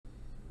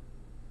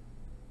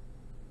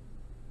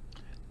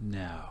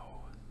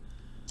Now,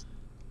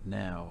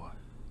 now,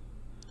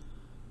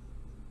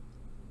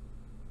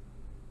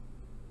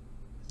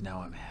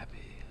 now I'm happy.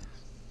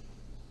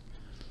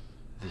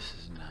 This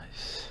is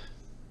nice.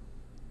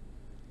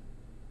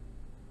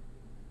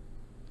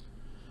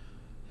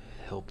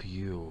 Help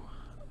you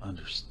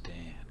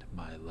understand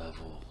my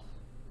level.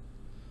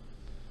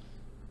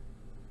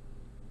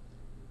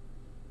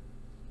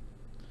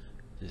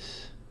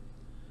 This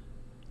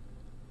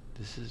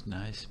is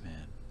nice,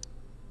 man.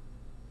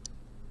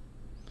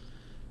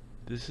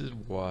 This is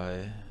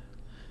why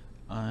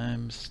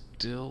I'm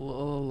still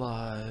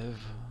alive.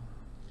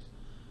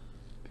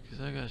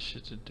 Because I got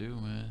shit to do,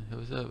 man. Hey,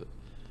 what's up?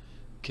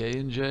 K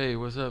and J,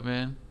 what's up,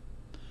 man?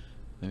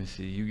 Let me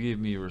see. You gave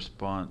me a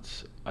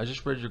response. I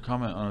just read your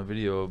comment on a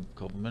video a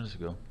couple minutes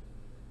ago.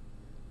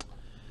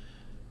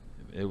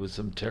 It was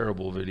some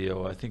terrible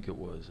video. I think it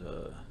was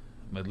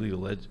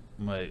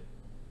my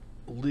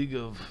League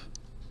of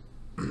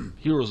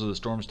Heroes of the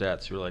Storm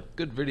stats. You were like,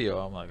 good video.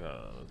 I'm like,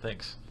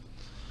 thanks.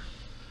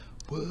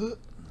 What?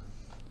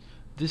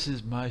 This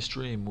is my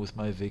stream with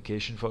my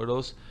vacation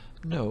photos.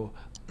 No,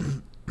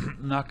 I'm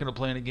not gonna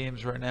play any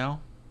games right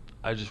now.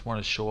 I just want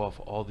to show off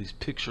all these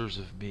pictures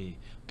of me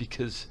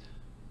because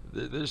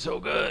they're so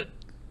good,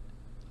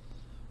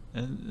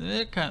 and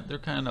they're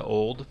kind of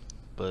old,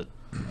 but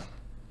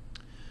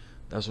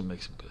that's what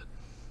makes them good.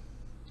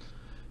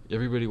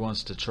 Everybody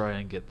wants to try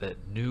and get that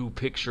new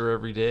picture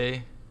every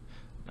day.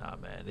 Nah,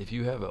 man. If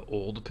you have an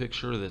old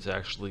picture that's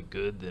actually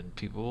good, then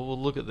people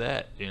will look at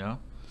that. You know.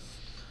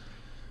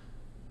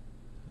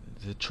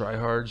 The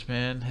tryhards,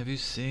 man. Have you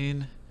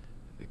seen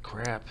the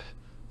crap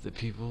that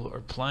people are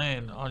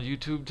playing on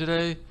YouTube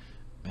today?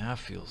 Man, I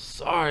feel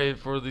sorry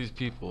for these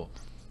people.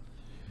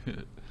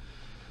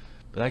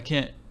 But I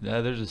can't.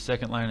 There's a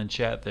second line in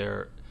chat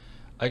there.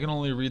 I can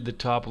only read the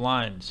top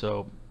line,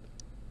 so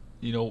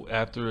you know,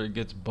 after it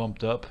gets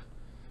bumped up,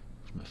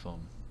 where's my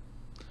phone?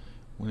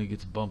 When it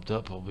gets bumped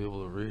up, I'll be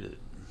able to read it.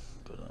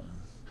 But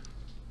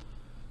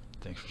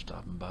thanks for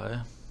stopping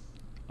by.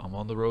 I'm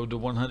on the road to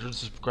 100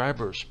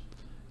 subscribers.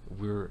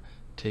 We're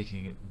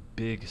taking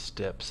big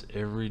steps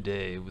every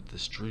day with the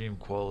stream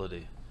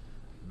quality.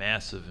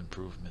 Massive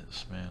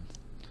improvements, man.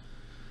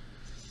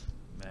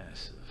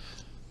 Massive.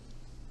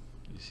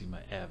 You see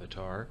my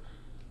avatar,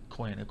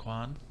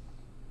 Quanaquan.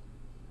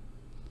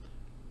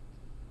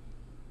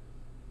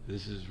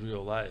 This is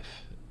real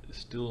life. It's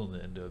still in the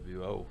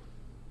NWO.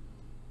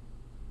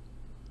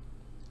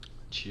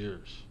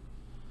 Cheers.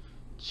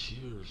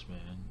 Cheers,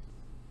 man.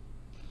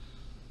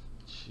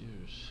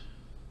 Cheers.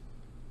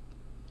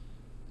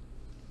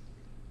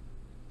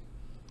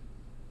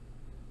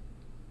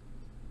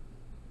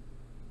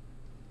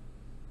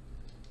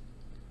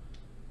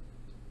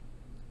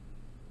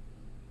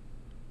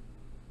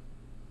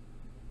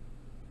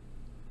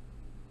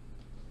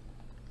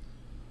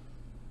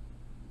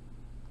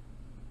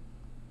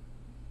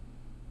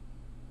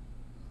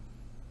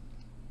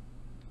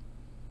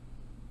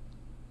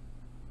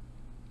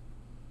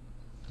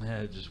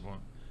 Yeah, it just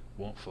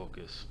won't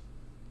focus.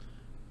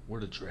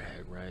 What a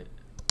drag, right?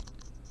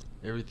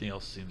 Everything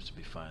else seems to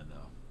be fine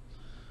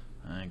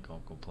though. I ain't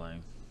gonna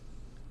complain.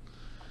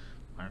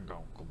 I ain't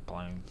gonna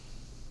complain.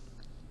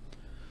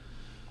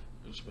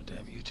 Here's my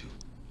damn YouTube.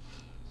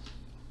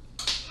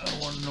 I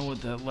want to know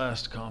what that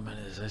last comment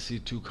is. I see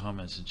 2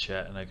 comments in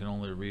chat and I can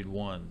only read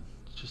one.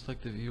 Just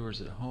like the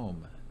viewers at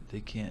home, they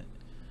can't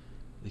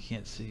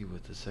see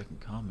what the second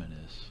comment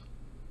is.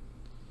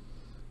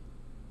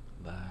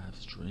 Live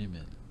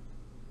streaming.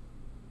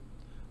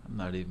 I'm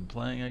not even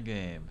playing a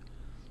game.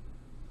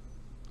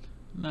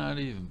 Not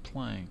even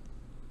playing.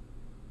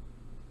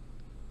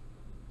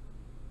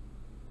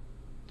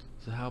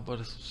 So how about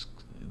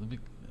let me,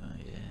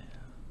 yeah.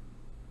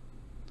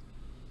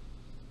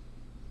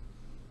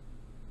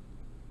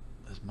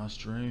 That's my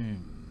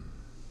stream.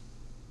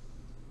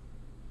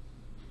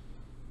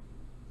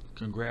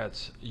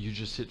 Congrats, you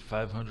just hit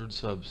 500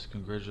 subs.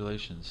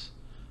 Congratulations.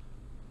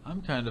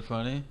 I'm kind of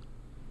funny.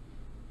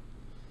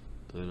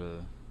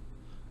 But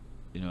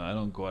you know, I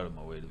don't go out of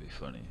my way to be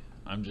funny.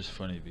 I'm just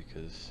funny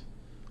because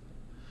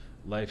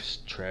life's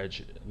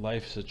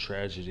a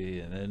tragedy,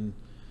 and then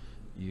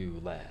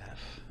you laugh.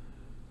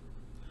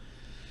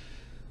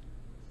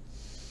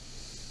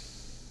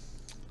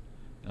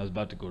 I was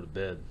about to go to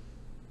bed.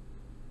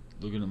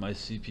 Looking at my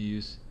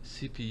CPU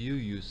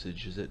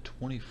usage is at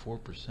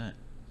 24%.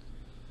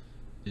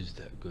 Is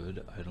that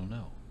good? I don't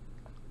know.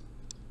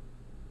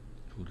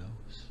 Who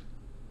knows?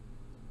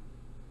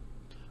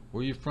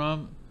 Where are you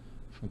from?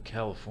 From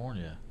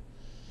California,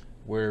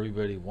 where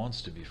everybody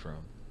wants to be from.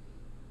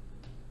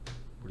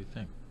 What do you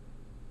think?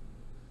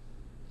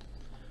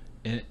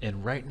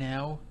 And right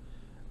now,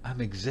 I'm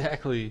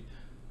exactly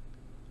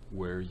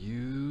where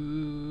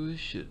you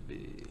should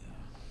be.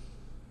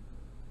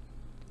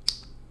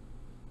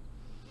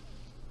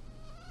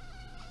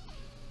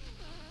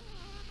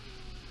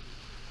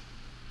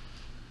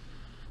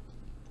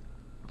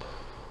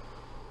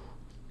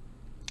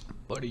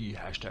 Buddy,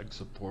 hashtag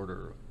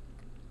supporter.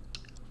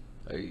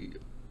 Hey,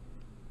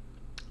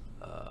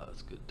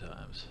 it's good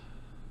times.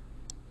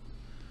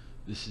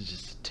 This is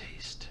just a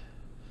taste.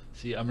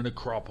 See, I'm gonna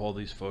crop all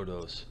these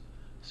photos,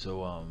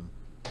 so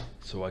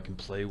so I can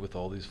play with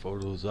all these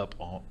photos up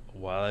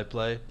while I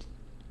play,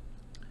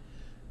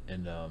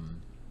 and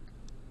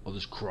I'll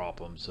just crop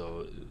them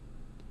so.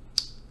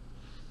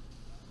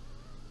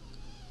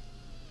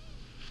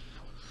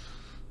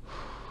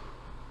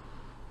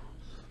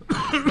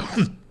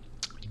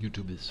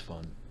 YouTube is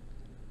fun.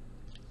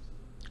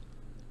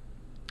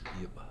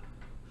 Yep.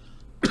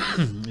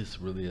 It's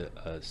really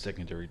a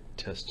secondary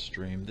test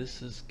stream.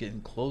 This is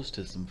getting close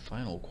to some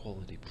final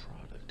quality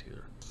product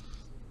here.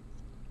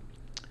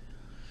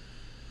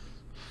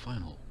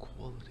 Final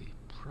quality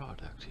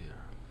product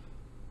here.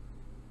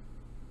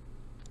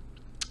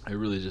 I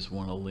really just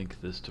want to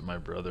link this to my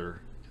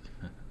brother.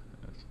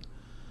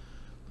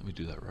 Let me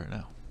do that right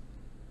now.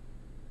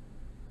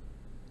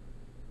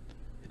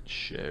 Hit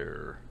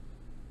share.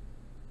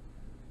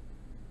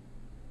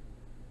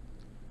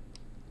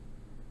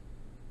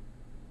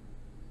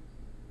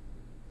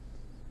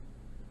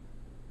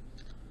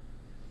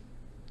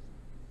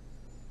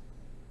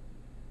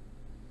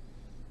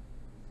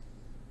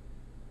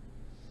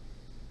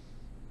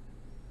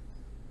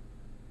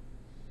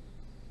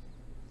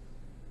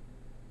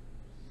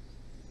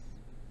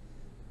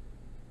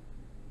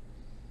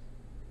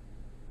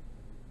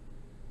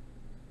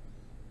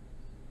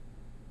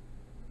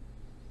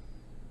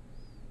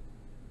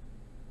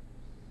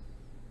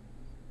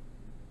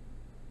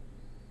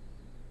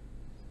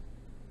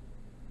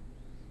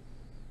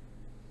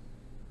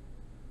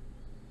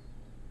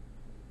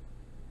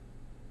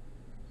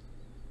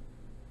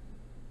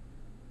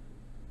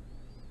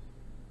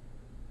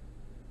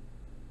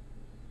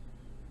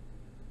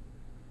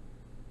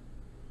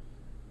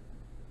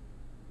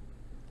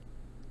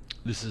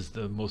 This is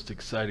the most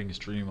exciting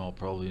stream I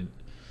probably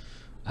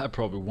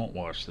won't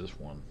watch this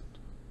one.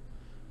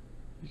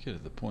 You get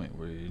to the point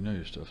where you know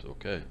your stuff's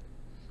okay.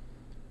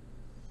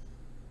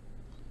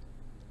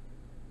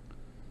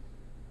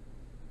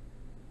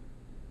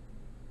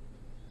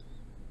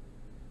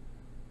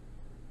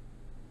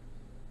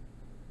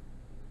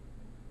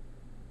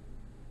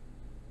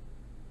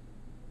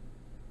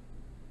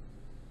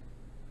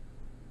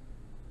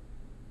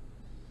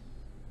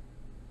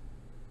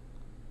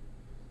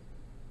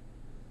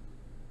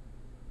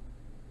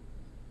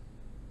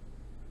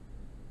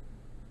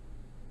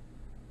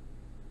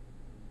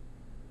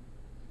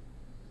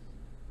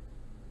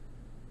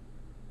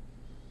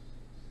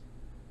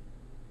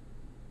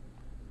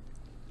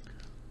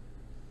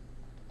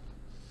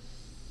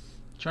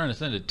 Trying to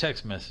send a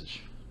text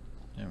message.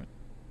 Damn it.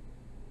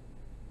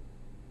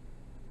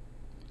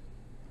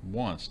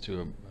 Once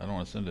to I don't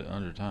want to send it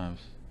 100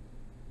 times.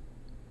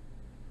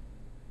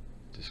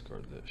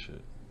 Discard that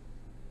shit.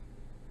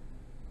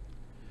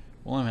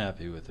 Well, I'm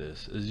happy with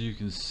this. As you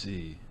can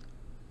see,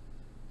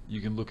 you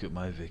can look at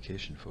my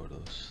vacation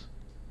photos.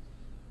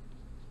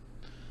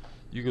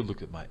 You can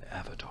look at my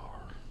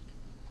avatar.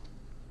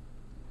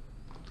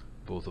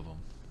 Both of them.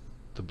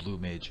 The Blue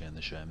Mage and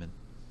the Shaman.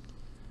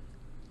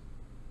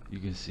 You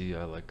can see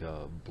I like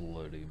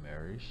Bloody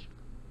Marys.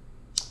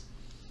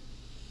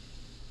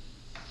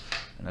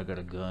 And I got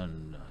a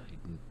gun. You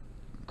can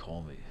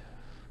call me.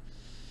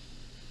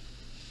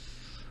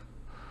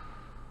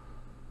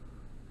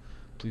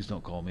 Please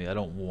don't call me. I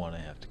don't want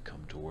to have to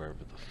come to wherever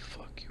the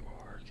fuck you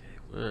are.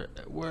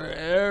 Okay,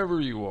 wherever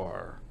you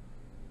are.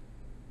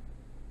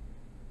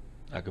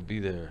 I could be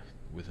there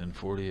within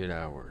 48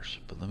 hours.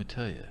 But let me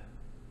tell you,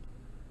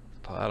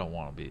 I don't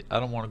want to be.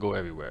 I don't want to go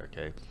everywhere.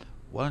 Okay.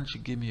 Why don't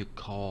you give me a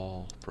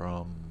call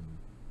from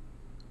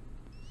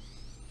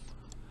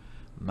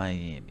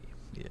Miami?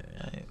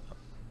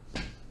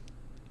 Yeah.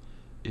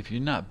 If you're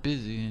not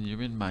busy and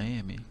you're in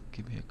Miami,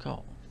 give me a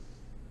call.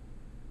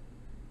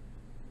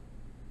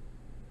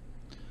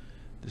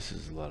 This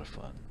is a lot of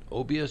fun.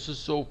 OBS is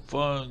so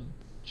fun.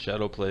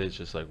 Shadow play is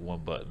just like one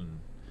button.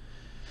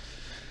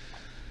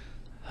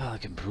 I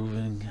like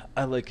improving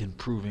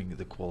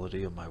the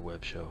quality of my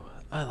web show.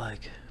 I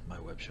like my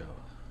web show.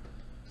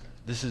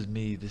 This is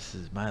me, this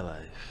is my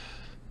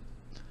life.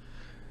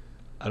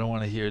 I don't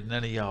want to hear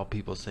none of y'all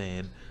people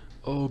saying,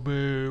 oh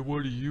man,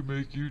 why do you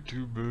make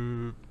YouTube,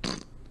 man?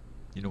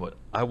 You know what?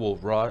 I will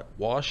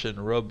wash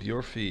and rub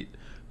your feet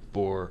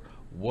for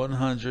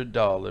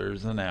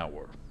 $100 an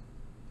hour.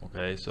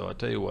 Okay, so I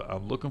tell you what,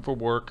 I'm looking for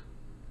work.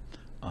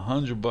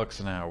 $100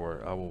 an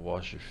hour, I will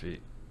wash your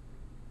feet.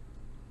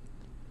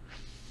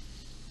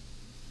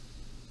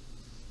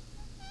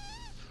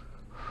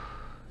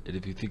 And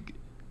if you think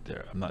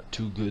I'm not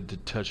too good to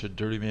touch a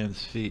dirty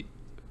man's feet,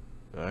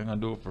 I ain't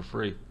gonna do it for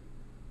free.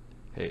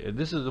 Hey, and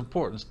this is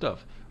important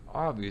stuff.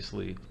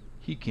 Obviously,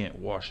 he can't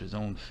wash his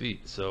own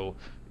feet. So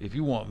if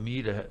you want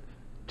me to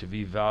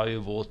be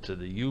valuable to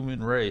the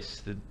human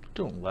race, then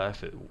don't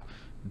laugh at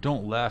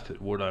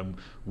what I'm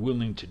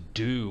willing to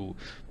do,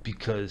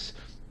 because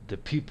the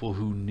people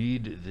who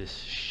need this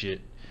shit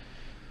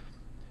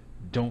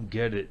don't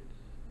get it.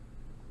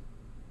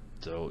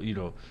 So, you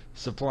know,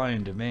 supply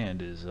and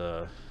demand is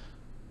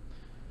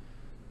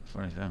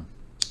funny thing.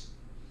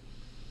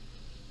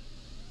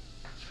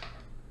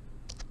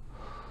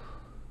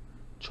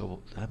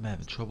 I'm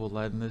having trouble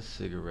lighting this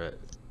cigarette.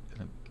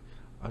 And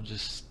I'm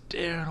just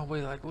staring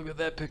away like, look at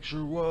that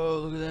picture. Whoa,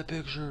 look at that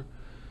picture.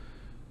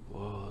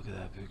 Whoa, look at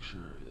that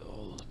picture.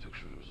 All those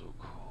pictures are so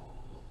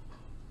cool.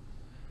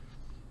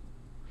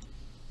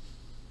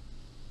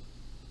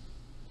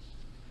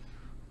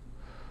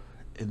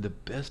 And the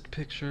best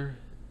picture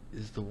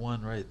is the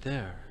one right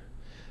there.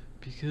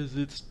 Because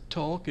it's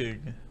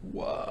talking.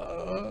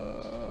 Wow.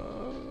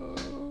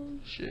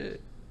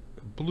 Shit.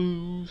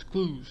 Blues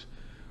Clues.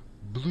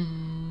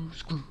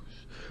 Blues Clues.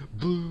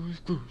 Blues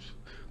Clues.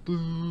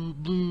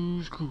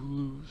 Blues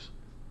Clues.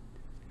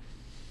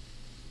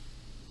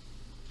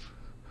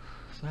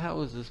 So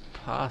how is this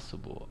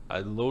possible? I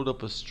load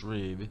up a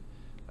stream.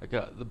 I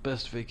got the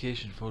best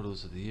vacation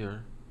photos of the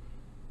year.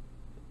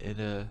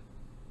 And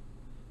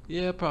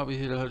yeah, probably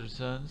hit 100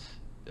 suns.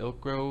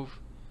 Elk Grove.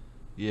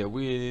 Yeah,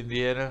 we in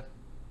Indiana.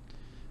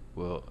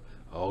 Well,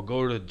 I'll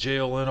go to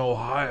jail in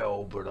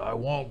Ohio, but I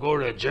won't go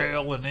to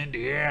jail in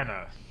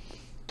Indiana.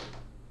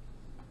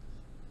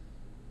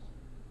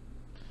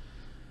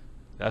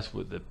 That's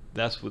what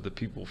the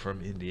people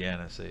from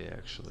Indiana say.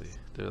 Actually,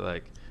 they're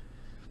like,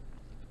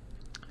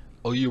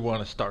 "Oh, you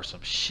want to start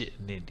some shit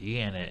in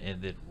Indiana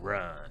and then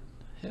run?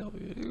 Hell,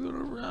 yeah, you're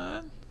gonna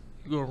run.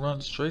 You're gonna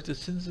run straight to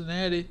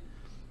Cincinnati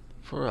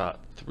for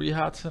 3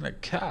 hots and a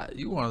cot.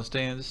 You want to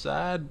stay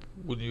inside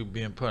when you're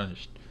being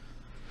punished."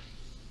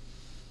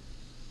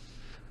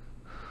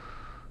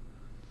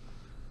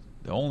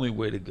 The only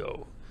way to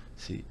go.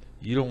 See,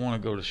 you don't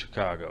want to go to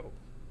Chicago.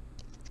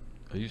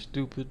 Are you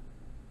stupid?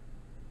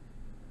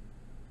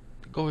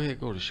 Go ahead,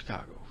 go to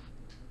Chicago.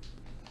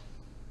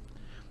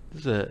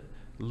 There's a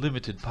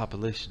limited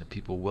population of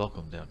people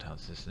welcome downtown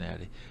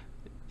Cincinnati.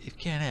 If you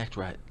can't act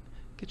right,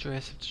 get your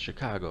ass up to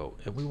Chicago,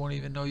 and we won't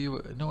even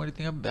know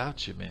anything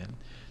about you, man.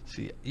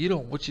 See,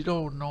 what you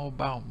don't know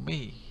about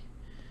me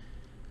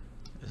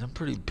is I'm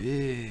pretty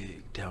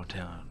big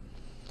downtown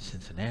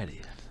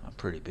Cincinnati. I'm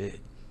pretty big.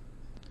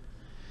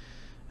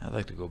 I'd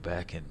like to go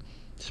back and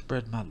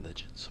spread my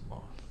legend some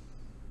more.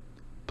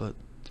 But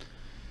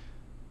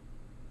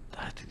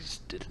I think I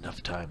just did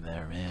enough time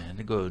there, man.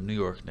 To go to New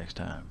York next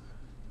time.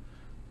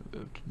 Go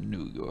to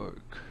New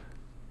York.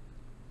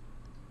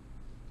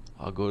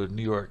 I'll go to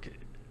New York.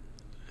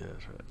 Yeah,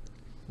 that's right.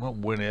 Well,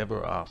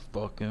 whenever I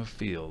fucking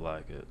feel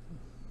like it.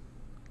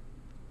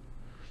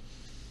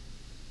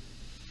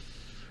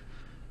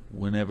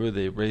 Whenever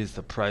they raise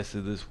the price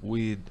of this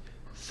weed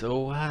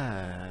so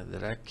high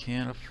that I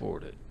can't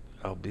afford it,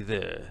 I'll be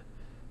there.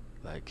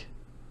 Like,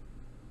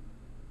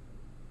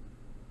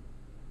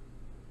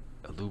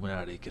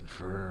 Illuminati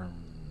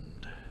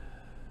confirmed.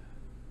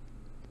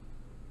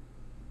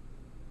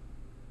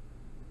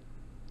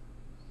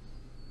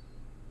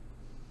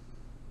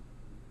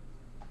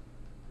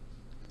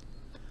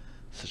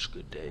 Such a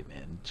good day,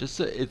 man. It's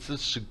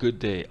such a good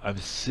day. I'm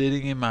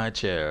sitting in my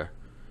chair,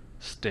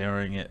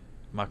 staring at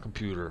my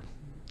computer,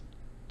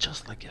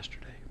 just like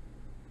yesterday.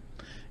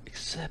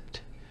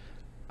 Except,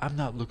 I'm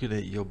not looking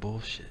at your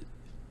bullshit.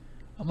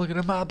 I'm looking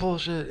at my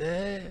bullshit.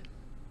 Eh?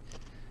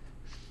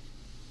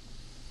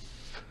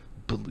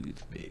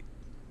 Believe me.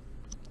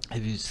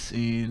 Have you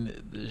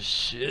seen the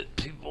shit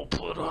people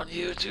put on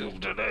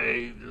YouTube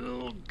today?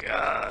 Oh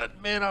God,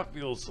 man, I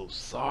feel so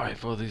sorry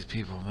for these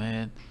people,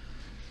 man.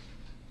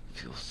 I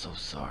feel so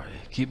sorry.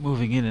 I keep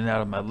moving in and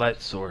out of my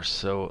light source,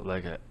 so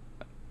like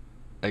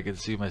I can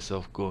see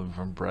myself going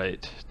from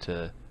bright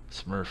to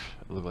Smurf.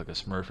 I look like a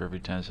Smurf every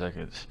 10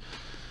 seconds.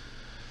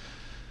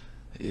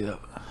 Yeah.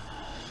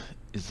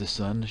 Is the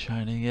sun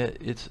shining yet?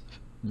 It's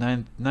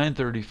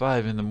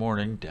 9:35 in the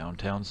morning,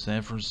 downtown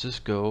San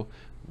Francisco.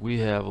 We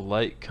have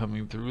light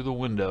coming through the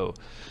window.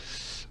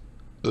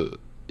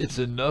 It's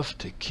enough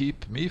to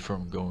keep me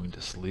from going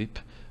to sleep.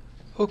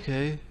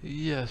 Okay,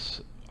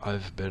 yes,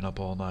 I've been up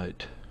all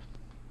night.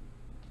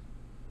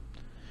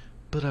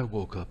 But I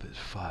woke up at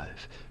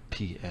 5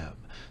 p.m.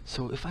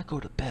 So if I go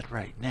to bed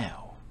right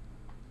now,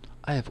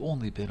 I have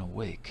only been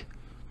awake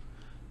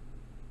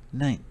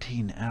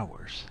 19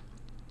 hours.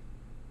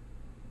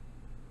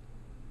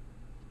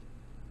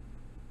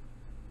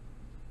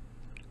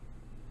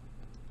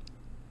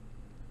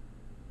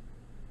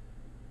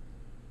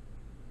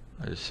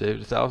 I just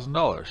saved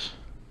 $1,000.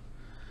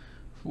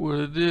 What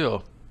a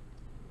deal.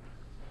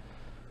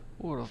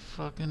 What a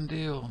fucking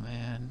deal,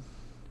 man.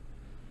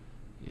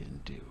 You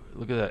didn't do it.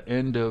 Look at that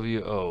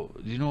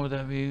NWO. Do you know what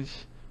that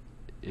means?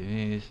 It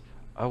means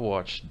I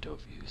watched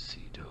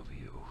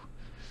WCW.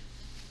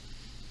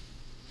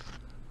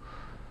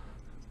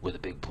 Where the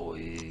big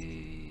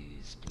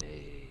boys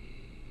play.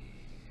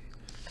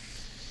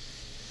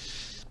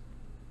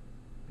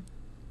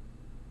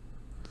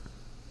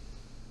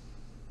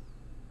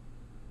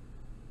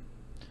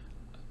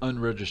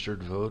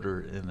 Unregistered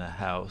voter in the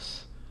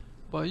House.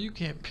 Well, you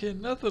can't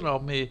pin nothing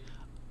on me.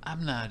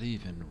 I'm not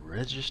even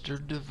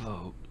registered to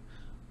vote.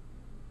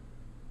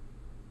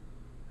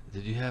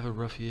 Did you have a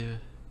rough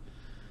year?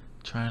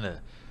 Trying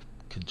to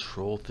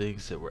control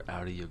things that were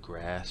out of your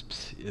grasp.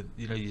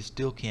 You know, you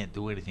still can't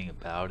do anything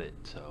about it,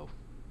 so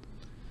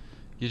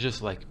you're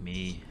just like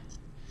me.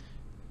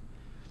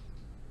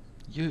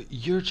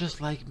 You're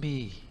just like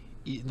me.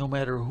 No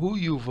matter who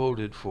you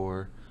voted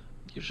for,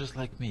 you're just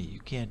like me. You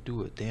can't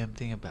do a damn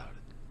thing about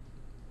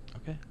it.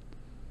 Okay?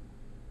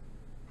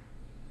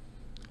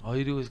 All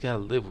you do is gotta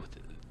live with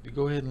it. You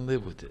go ahead and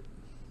live with it.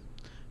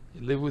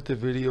 You live with the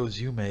videos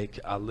you make.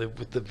 I live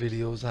with the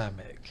videos I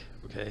make.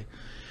 Okay?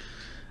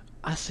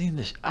 I seen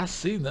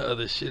the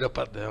other shit up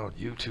out there on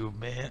YouTube,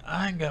 man.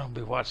 I ain't gonna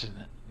be watching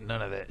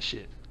none of that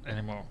shit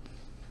anymore.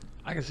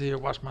 I can sit here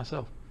and watch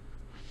myself.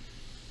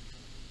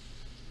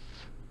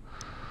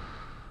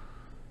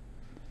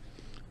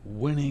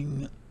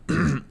 Winning.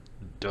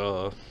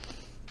 Duh.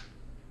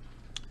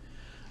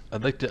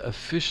 I'd like to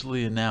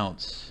officially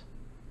announce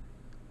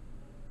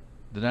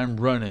that I'm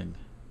running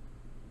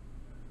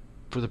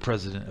for the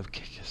president of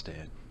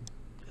Kyrgyzstan.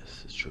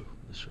 Yes, it's true.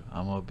 It's true.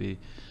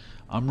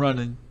 I'm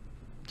running,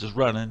 just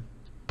running,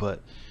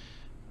 but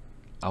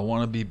I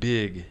want to be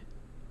big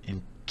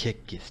in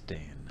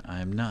Kyrgyzstan.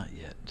 I am not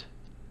yet.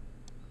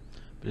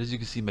 But as you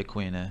can see,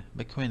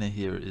 McQueen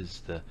here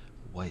is the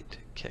white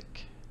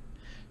kick.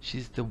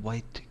 She's the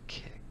white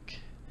kick.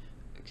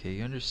 Okay,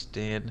 you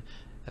understand?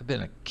 I've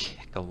been a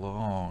kick a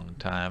long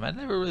time. I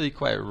never really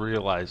quite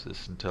realized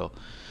this until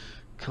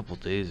a couple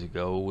days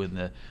ago when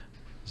the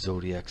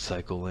zodiac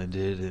cycle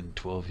ended and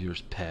 12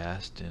 years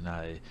passed, and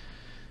I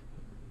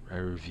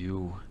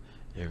review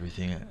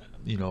everything,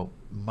 you know,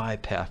 my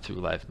path through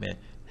life. Man,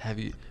 have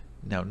you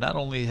now? Not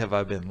only have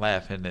I been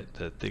laughing at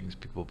the things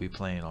people be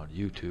playing on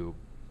YouTube,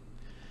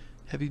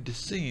 have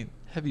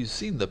you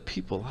seen the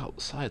people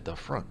outside the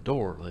front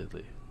door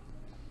lately?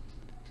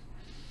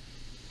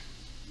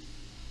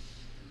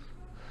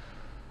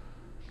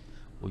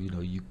 Well, you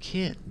know, you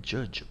can't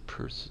judge a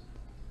person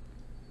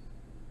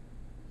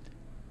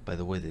by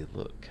the way they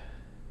look.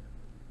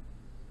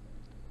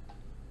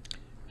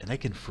 And I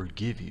can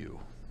forgive you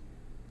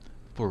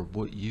for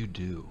what you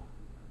do.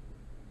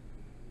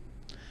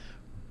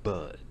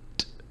 But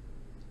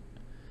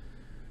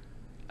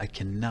I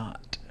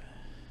cannot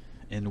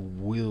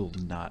and will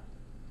not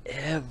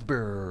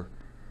ever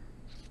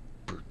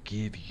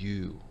forgive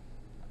you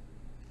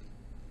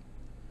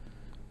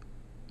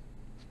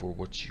for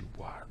what you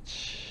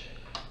watch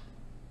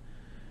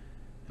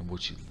and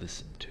what you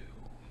listen to.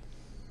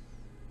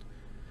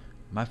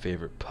 My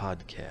favorite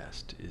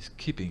podcast is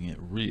Keeping It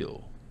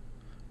Real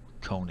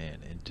with Conan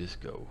and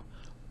Disco.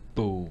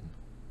 Boom.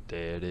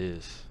 There it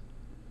is.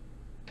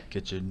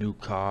 Get your new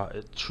car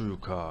at True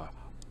Car.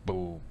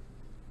 Boom.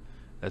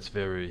 That's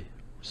very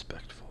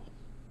respectful.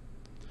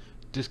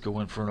 Disco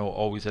Inferno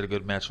always had a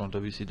good match on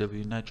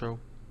WCW Nitro.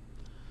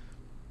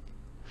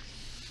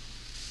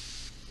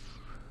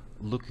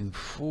 Looking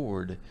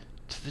forward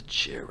to the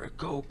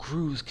Jericho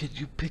Cruise. Could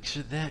you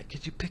picture that?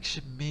 Could you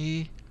picture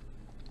me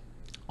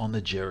on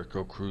the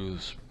Jericho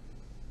Cruise?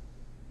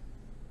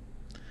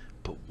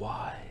 But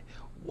why?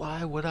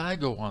 Why would I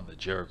go on the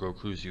Jericho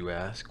Cruise, you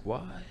ask?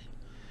 Why?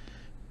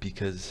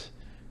 Because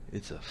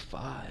it's a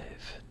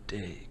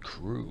 5-day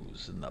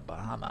cruise in the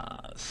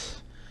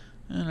Bahamas.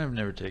 And I've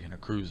never taken a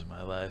cruise in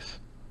my life.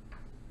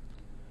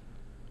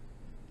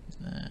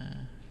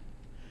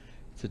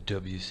 It's a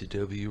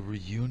WCW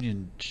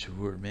reunion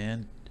tour,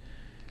 man.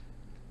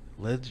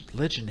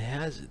 Legend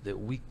has it that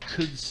we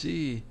could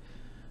see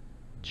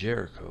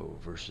Jericho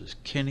versus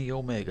Kenny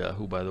Omega,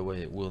 who, by the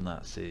way, it will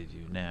not save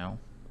you now.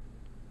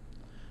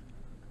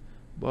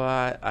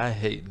 Boy, I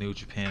hate New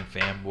Japan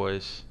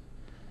fanboys.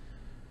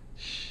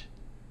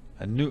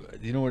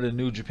 You know what a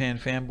New Japan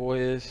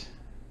fanboy is?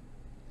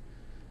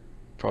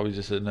 Probably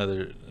just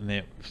another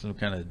name, some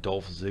kind of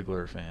Dolph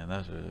Ziggler fan.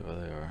 That's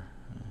what they are.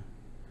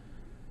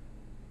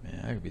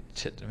 Man, I could be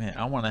man.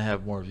 I want to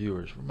have more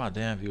viewers. Where my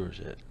damn viewers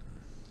at?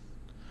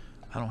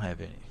 I don't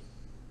have any.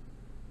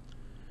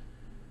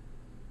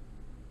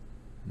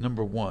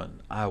 Number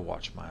one, I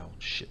watch my own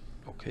shit.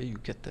 Okay, you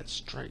get that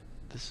straight.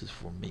 This is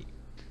for me.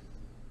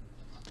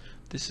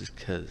 This is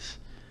because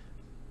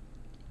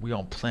we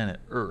on planet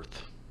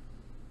Earth.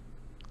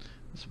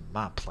 This is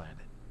my planet.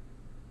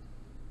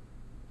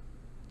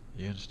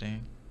 You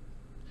understand?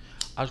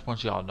 I just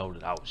want y'all to know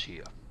that I was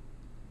here.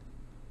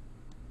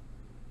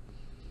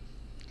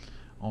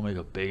 I'm gonna make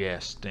a big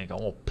ass stink. I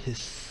want to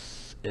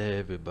piss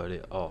everybody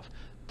off.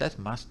 That's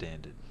my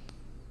standard.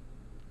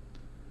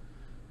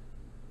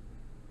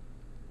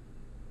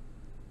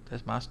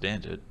 That's my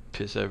standard.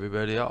 Piss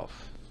everybody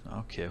off. I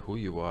don't care who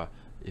you are.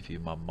 If you're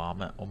my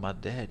mama or my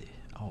daddy,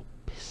 I'll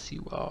piss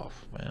you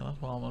off, man.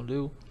 That's what I'm gonna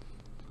do.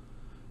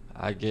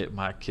 I get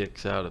my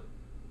kicks out of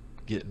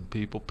getting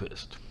people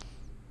pissed.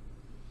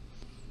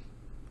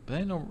 But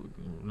ain't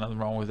nothing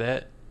wrong with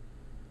that.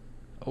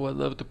 Oh, I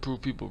love to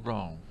prove people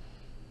wrong.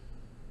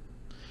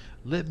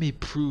 Let me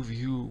prove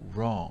you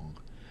wrong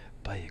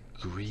by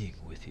agreeing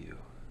with you.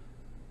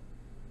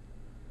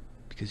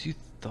 Because you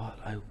thought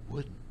I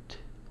wouldn't.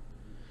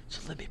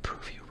 So let me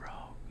prove you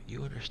wrong.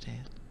 You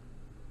understand?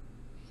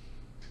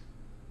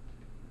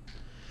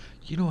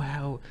 You know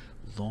how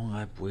long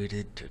I've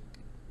waited to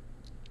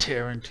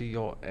tear into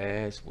your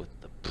ass with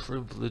the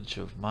privilege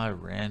of my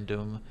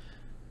randomly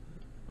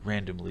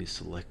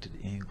selected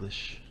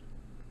English?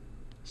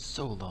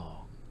 So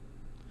long.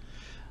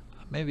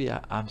 Maybe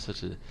I'm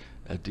such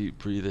a deep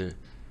breather.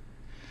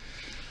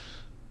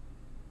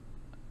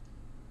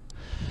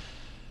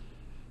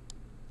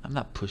 I'm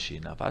not pushy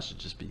enough. I should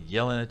just be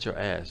yelling at your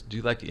ass. Do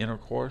you like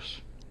intercourse?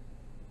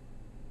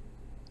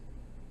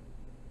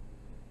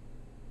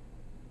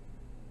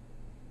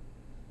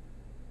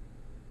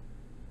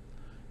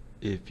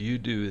 If you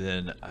do,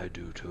 then I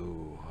do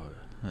too.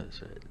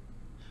 That's right.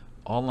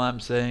 All I'm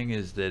saying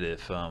is that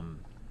if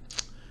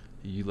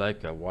you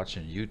like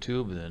watching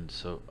YouTube, then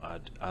so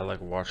I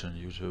like watching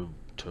YouTube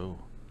too.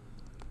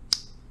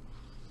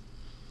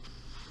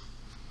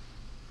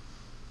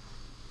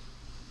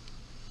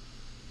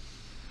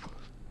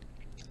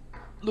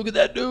 Look at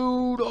that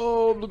dude!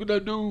 Oh, look at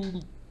that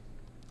dude!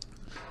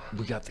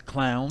 We got the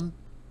clown,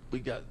 we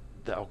got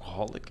the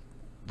alcoholic,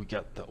 we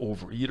got the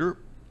overeater,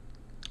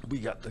 we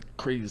got the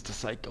crazed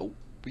psycho,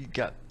 we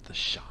got the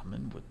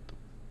shaman with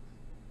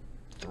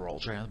the thrall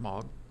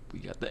transmog, we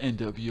got the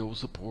NWO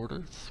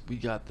supporters, we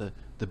got the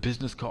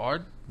business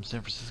card from San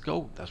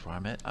Francisco. That's where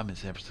I'm at. I'm in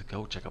San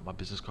Francisco. Check out my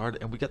business card.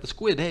 And we got the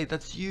squid. Hey,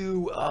 that's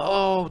you.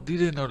 Oh, you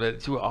didn't know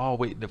that. You were all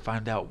waiting to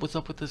find out. What's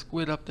up with the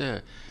squid up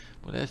there?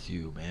 Well, that's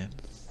you, man.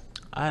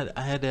 I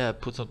had to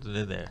put something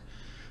in there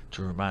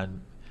to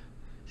remind.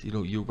 You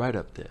know, you're right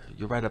up there.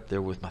 You're right up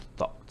there with my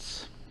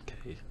thoughts.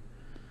 Okay.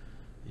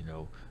 You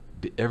know,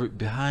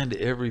 behind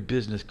every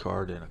business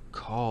card and a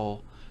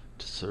call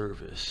to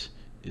service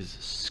is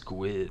a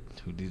squid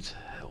who needs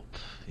help.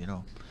 You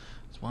know,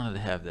 just wanted to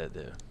have that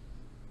there.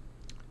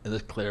 And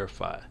let's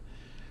clarify.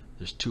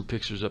 There's two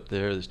pictures up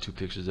there. There's two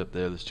pictures up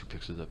there. There's two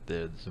pictures up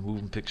there. There's a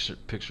moving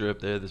picture up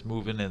there that's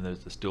moving, and there's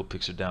the still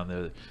picture down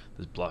there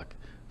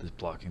that's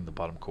blocking the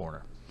bottom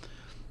corner.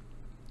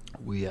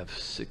 We have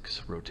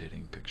 6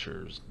 rotating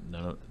pictures.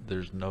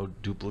 There's no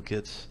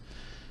duplicates.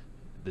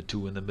 The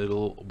 2 in the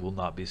middle will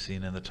not be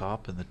seen in the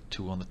top, and the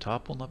 2 on the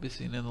top will not be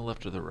seen in the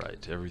left or the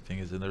right. Everything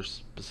is in their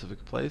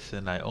specific place,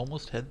 and I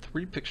almost had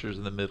 3 pictures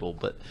in the middle,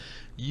 but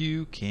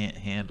you can't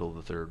handle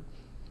the third.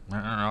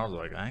 I was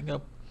like, I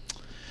ain't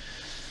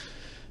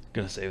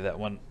gonna save that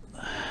one.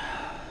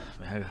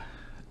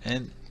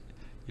 And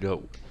you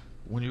know,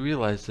 when you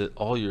realize that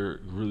all your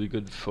really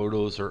good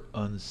photos are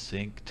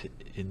unsynced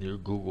in your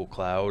Google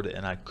Cloud,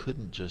 and I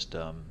couldn't just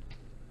have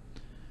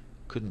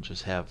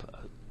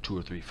 2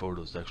 or 3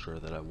 photos extra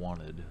that I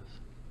wanted.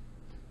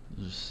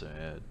 It's just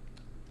sad.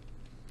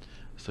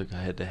 It's like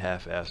I had to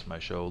half-ass my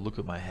show. Look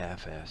at my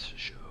half-ass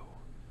show.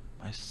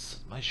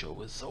 My show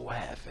was so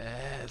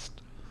half-assed.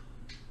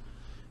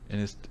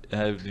 And I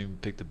haven't even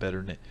picked a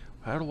better name.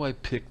 How do I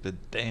pick the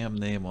damn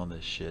name on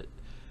this shit?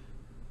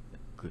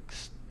 Click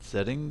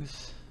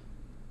settings,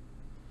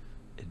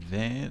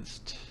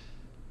 advanced.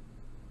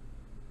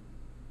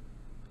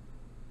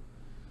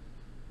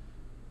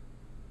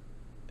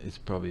 It's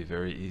probably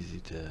very easy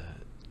to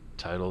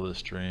title the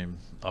stream.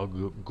 I'll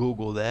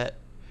Google that,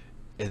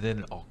 and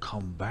then I'll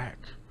come back.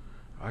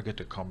 I get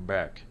to come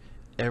back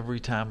every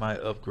time I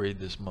upgrade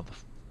this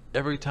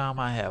every time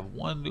I have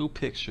one new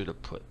picture to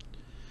put.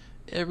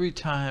 Every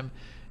time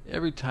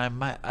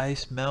my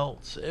ice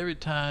melts, every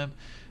time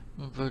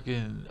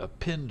fucking a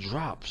pin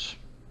drops,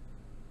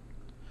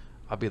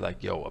 I'll be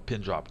like, yo, a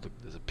pin dropped. Look,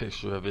 there's a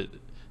picture of it.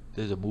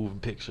 There's a moving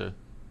picture.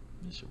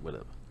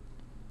 Whatever.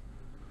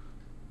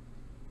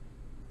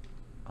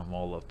 I'm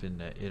all up in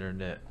the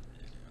internet.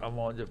 I'm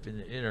all up in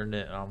the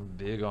internet. I'm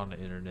big on the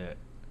internet.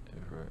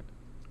 Right.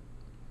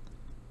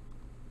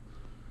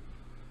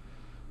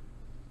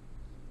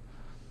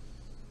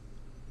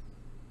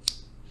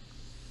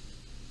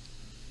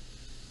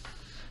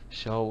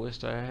 Sure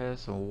wished I had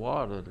some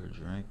water to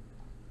drink.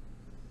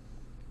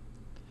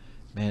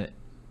 Man,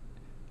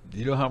 do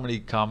you know how many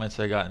comments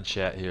I got in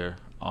chat here?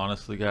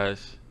 Honestly,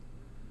 guys,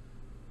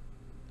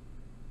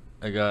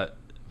 I got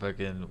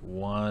fucking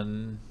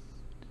 1,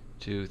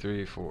 2,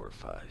 3, 4,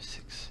 5,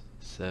 6,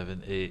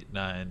 7, 8,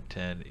 9,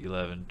 10,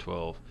 11,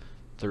 12,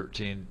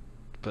 13,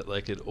 but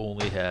like it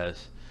only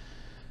has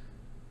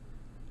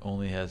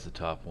the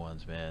top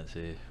ones, man.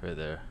 See, right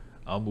there.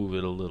 I'll move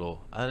it a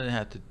little. I didn't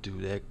have to do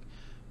that.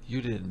 You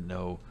didn't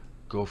know,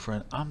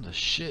 girlfriend. I'm the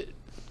shit.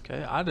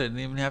 Okay, I didn't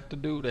even have to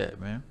do that,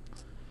 man.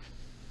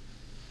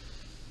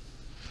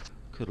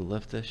 Could have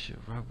left that shit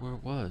right where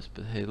it was,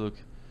 but hey, look,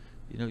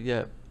 you know,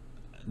 yeah,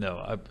 no,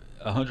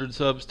 100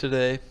 subs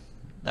today.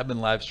 I've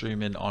been live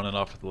streaming on and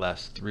off for the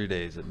last 3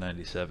 days at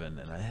 97,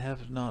 and I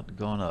have not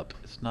gone up.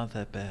 It's not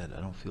that bad. I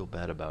don't feel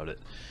bad about it.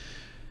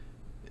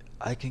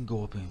 I can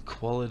go up in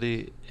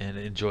quality and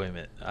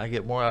enjoyment. I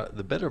get more out.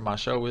 The better my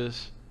show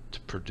is to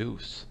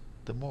produce,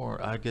 the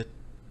more I get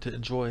to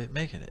enjoy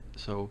making it.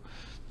 So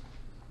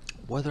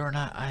whether or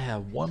not I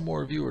have one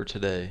more viewer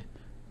today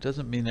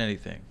doesn't mean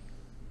anything.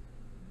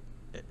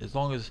 As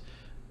long as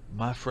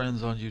my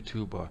friends on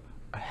YouTube are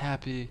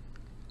happy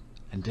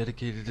and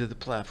dedicated to the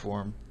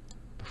platform,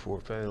 before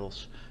it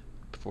fails,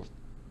 before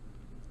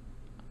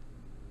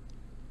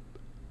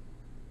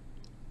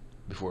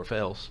it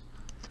fails.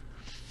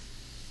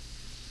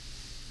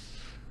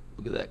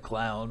 Look at that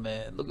clown,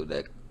 man. Look at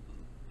that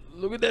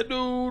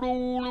dude.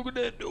 Oh, look at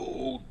that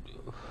dude.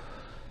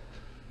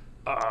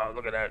 Ah,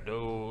 look at that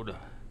dude.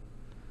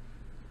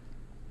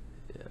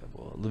 Yeah,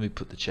 well, let me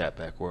put the chat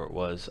back where it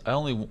was. I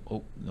only,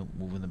 oh, no,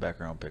 moving the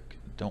background pic.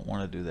 Don't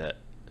want to do that.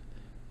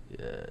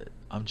 Yeah,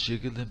 I'm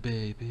jiggling,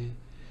 baby.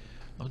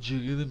 I'm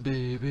jiggling,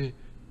 baby.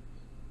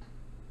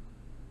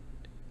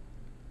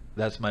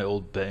 That's my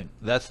old bank.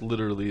 That's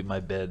literally my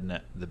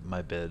bed.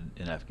 My bed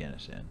in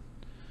Afghanistan.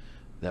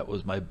 That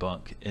was my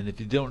bunk. And if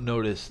you don't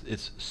notice,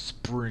 it's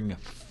spring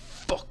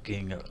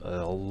fucking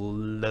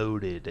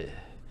loaded.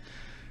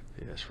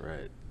 That's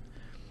right.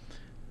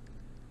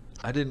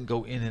 I didn't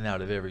go in and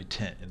out of every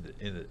tent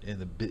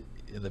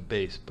in the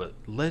base, but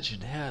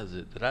legend has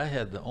it that I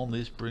had the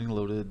only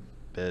spring-loaded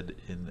bed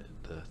in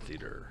the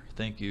theater.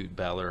 Thank you,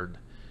 Ballard,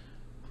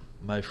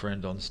 my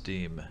friend on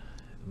Steam.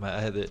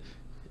 I had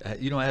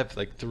I have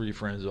like 3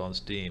 friends on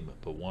Steam,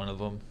 but one of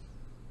them,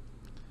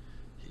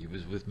 he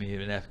was with me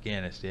in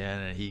Afghanistan,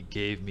 and he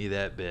gave me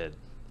that bed.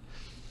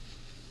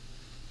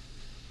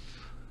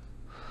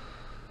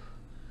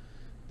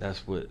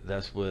 That's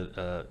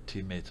what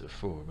teammates are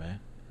for, man.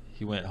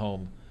 He went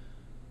home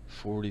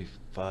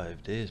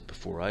 45 days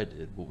before I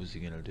did. What was he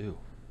gonna do?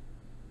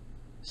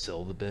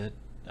 Sell the bed?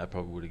 I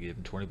probably would have given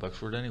him 20 bucks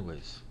for it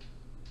anyways.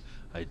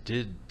 I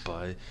did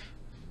buy,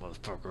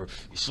 motherfucker.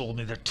 You sold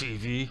me that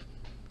TV,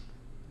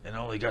 and I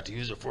only got to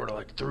use it for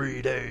like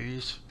 3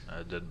 days.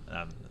 I didn't.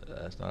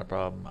 That's not a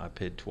problem. I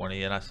paid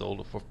 20 and I sold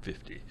it for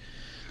 50.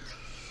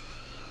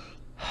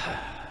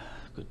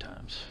 Good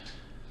times.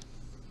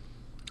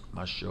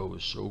 My show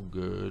is so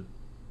good.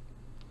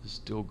 It's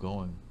still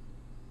going.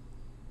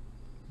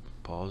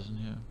 Pausing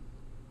here.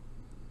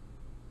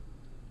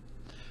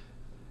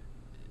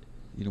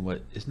 You know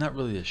what? It's not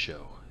really a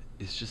show.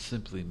 It's just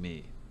simply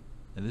me.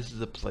 And this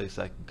is a place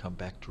I can come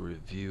back to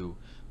review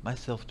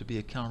myself, to be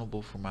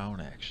accountable for my own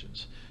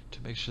actions,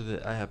 to make sure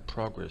that I have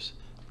progress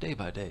day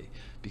by day.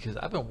 Because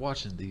I've been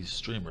watching these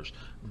streamers,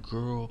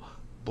 girl,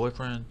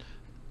 boyfriend,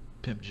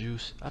 pimp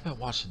juice. I've been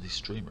watching these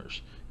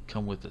streamers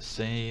come with the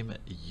same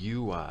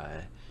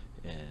UI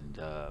and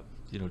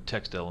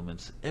text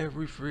elements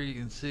every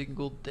freaking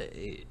single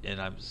day,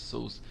 and I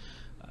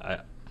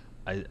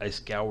I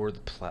scour the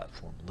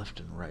platform left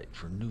and right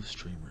for new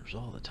streamers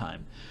all the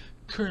time.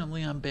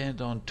 Currently, I'm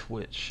banned on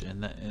Twitch,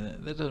 and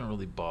that doesn't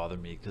really bother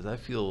me because I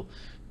feel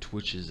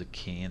Twitch is a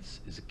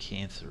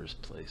cancerous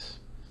place,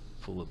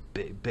 full of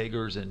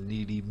beggars and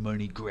needy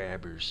money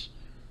grabbers.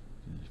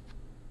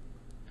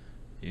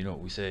 You know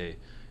what we say?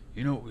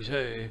 You know what we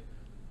say?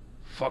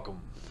 Fuck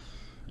 'em.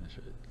 That's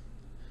right.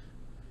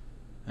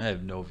 I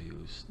have no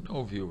views,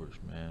 no viewers,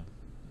 man.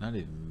 Not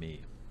even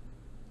me.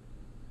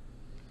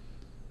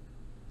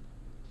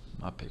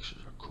 My pictures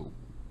are cool.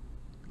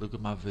 Look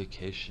at my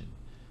vacation.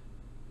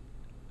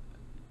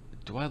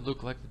 Do I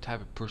look like the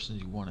type of person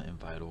you want to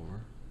invite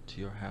over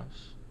to your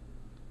house?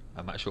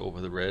 I might show up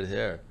with the red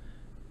hair.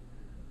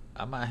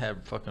 I might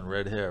have fucking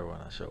red hair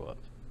when I show up.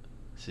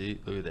 See,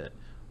 look at that.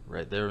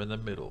 Right there in the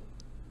middle.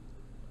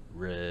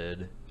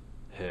 Red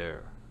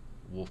hair.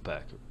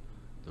 Wolfpack.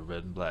 The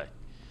red and black.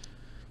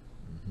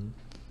 Mm-hmm.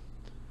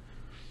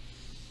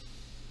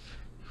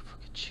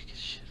 Fucking chicken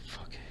shit.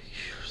 Fucking,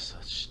 you're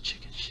such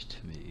chicken shit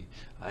to me.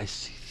 I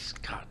see these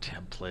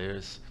goddamn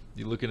players.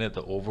 You're looking at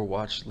the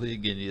Overwatch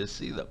League and you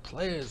see the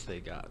players they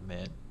got,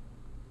 man.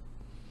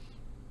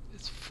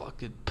 It's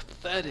fucking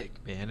pathetic,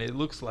 man. It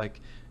looks like,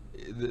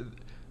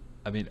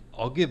 I mean,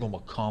 I'll give them a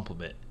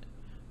compliment.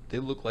 They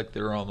look like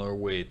they're on their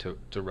way to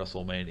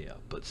WrestleMania.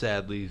 But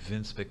sadly,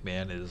 Vince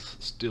McMahon is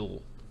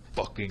still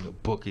fucking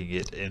booking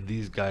it, and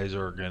these guys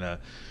are gonna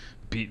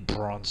beat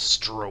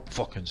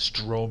fucking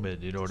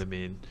Strowman, you know what I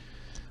mean?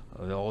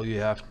 All you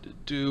have to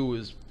do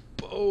is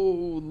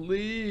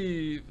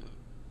believe.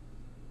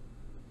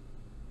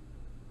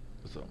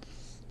 So,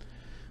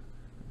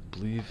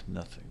 believe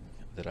nothing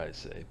that I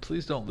say.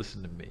 Please don't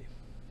listen to me.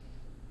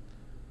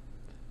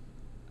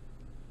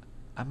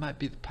 I might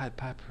be the Pied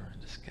Piper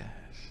in disguise.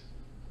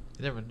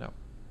 You never know.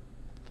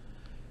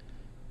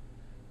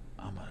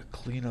 I'm gonna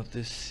clean up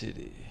this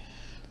city.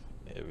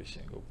 Every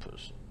single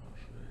person.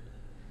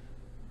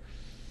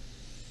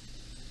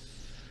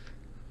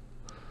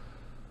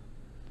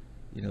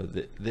 You know,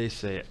 they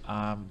say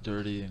I'm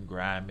dirty and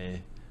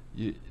grimy.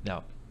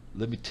 Now,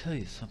 let me tell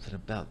you something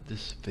about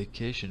this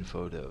vacation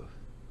photo.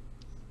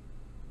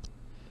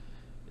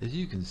 As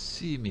you can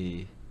see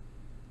me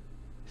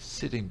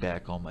sitting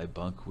back on my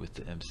bunk with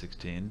the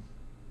M16.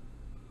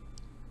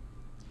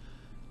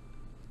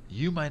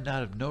 You might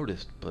not have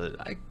noticed, but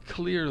I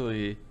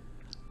clearly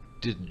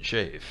didn't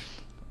shave.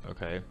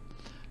 Okay?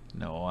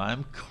 No,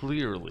 I'm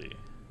clearly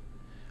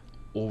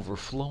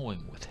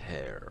overflowing with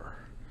hair.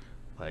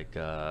 Like,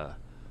 I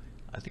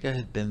think I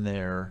had been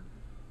there.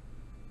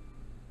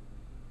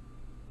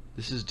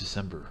 This is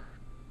December.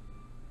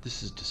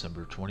 This is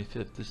December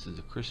 25th. This is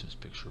a Christmas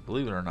picture,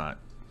 believe it or not.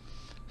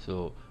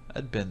 So,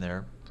 I'd been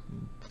there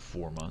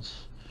 4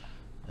 months.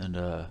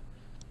 And,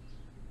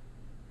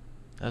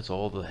 that's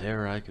all the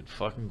hair I could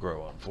fucking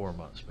grow in 4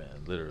 months,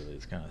 man. Literally,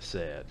 it's kind of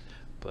sad.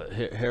 But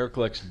hair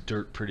collects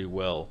dirt pretty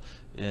well.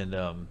 And,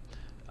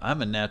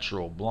 I'm a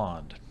natural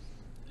blonde.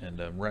 And,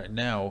 right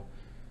now,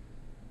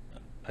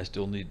 I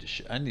still need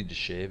to I need to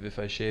shave. If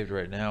I shaved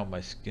right now,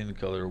 my skin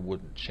color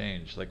wouldn't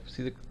change. Like,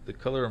 see, the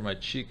color of my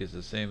cheek is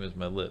the same as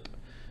my lip,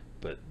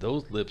 but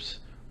those lips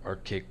are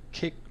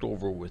kicked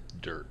over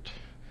with dirt.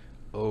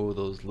 Oh,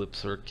 those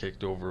lips are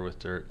kicked over with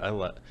dirt.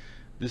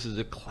 This is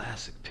a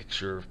classic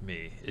picture of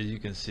me. As you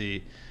can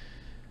see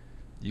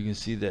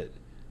that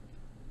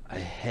I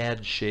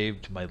had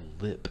shaved my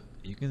lip.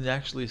 You can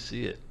actually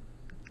see it.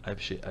 I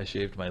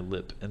shaved my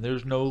lip, and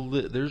there's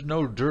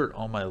no dirt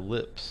on my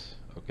lips,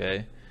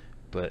 okay?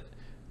 But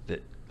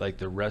that, like,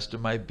 the rest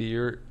of my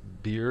beard,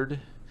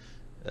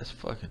 that's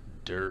fucking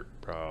dirt,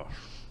 bro.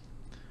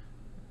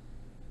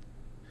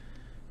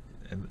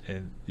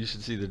 And you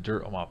should see the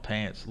dirt on my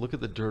pants. Look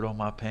at the dirt on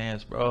my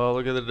pants, bro.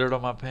 Look at the dirt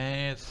on my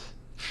pants.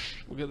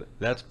 Look at that.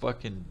 That's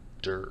fucking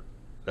dirt.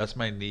 That's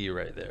my knee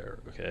right there,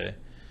 okay?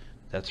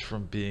 That's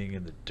from being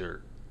in the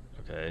dirt,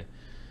 okay?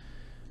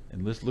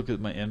 And let's look at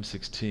my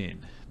M16,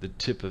 the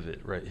tip of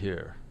it right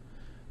here.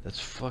 That's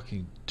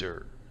fucking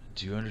dirt.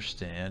 Do you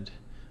understand?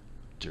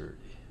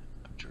 Dirty.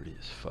 I'm dirty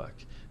as fuck.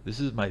 This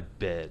is my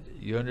bed.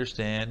 You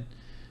understand?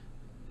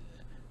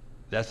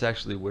 That's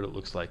actually what it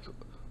looks like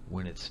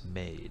when it's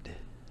made.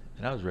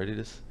 And I was ready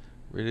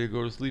to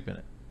go to sleep in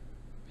it.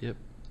 Yep.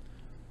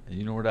 And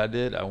you know what I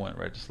did? I went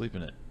right to sleep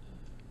in it.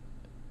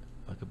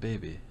 Like a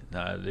baby.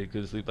 Nah, I did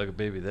go to sleep like a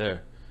baby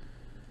there.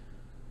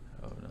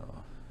 Oh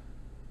no.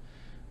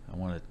 I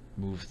want to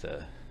move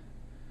the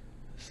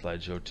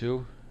slideshow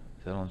 2.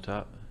 Is that on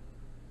top?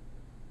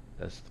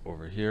 That's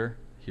over here.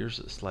 Here's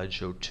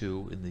slideshow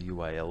 2 in the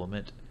UI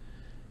element.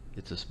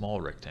 It's a small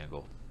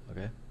rectangle,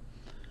 okay?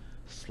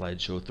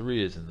 Slideshow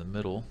 3 is in the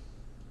middle.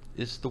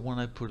 It's the one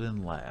I put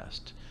in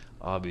last.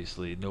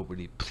 Obviously,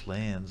 nobody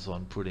plans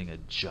on putting a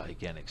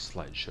gigantic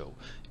slideshow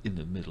in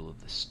the middle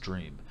of the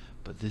stream,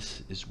 but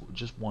this is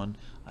just one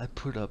I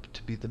put up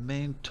to be the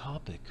main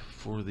topic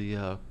for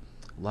the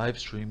live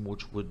stream,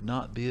 which would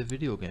not be a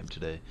video game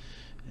today.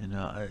 And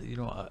I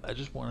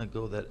just want to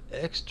go that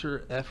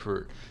extra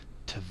effort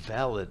to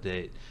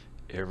validate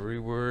every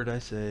word I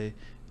say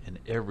and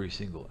every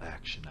single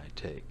action I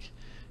take.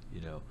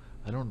 You know,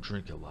 I don't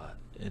drink a lot,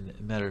 and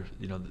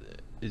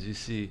as you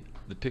see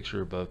the picture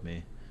above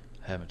me,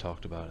 I haven't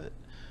talked about it.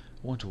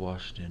 I went to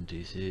Washington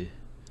D.C.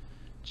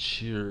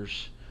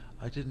 Cheers.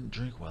 I didn't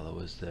drink while I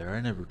was there. I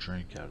never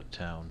drink out of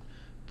town.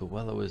 But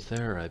while I was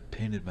there, I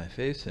painted my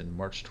face and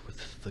marched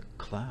with the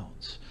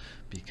clowns,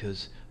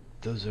 because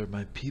those are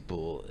my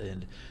people,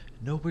 and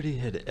nobody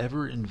had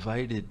ever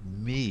invited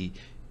me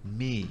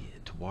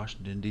to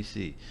Washington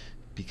D.C.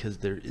 because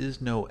there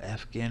is no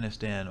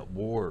Afghanistan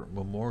war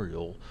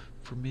memorial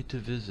for me to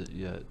visit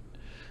yet.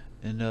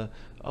 And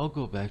I'll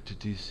go back to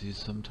DC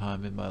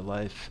sometime in my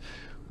life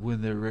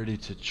when they're ready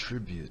to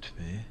tribute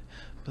me.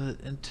 But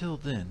until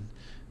then,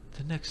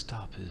 the next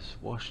stop is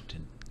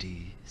Washington,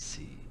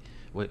 D.C.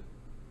 Wait,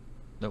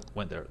 nope,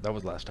 went there. That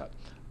was last stop.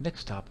 Next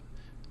stop,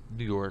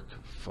 New York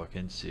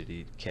fucking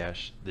city.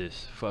 Cash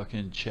this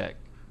fucking check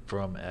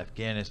from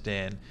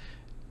Afghanistan.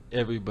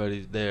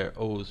 Everybody there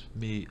owes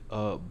me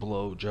a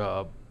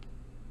blowjob.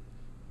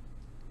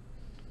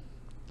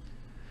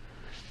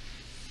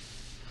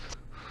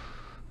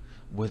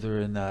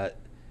 Whether or not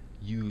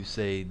you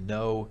say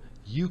no,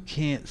 you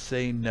can't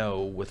say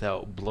no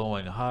without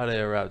blowing hot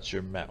air out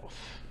your mouth.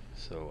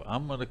 So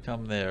I'm gonna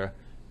come there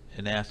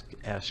and ask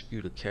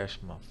you to cash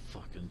my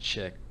fucking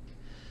check,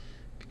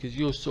 because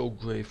you're so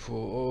grateful.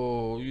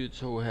 Oh, you're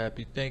so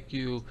happy. Thank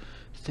you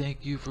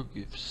for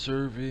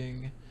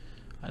serving.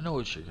 I know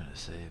what you're gonna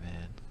say,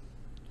 man.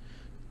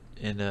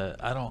 And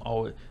I don't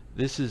always.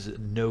 This is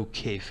no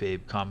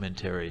kayfabe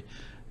commentary.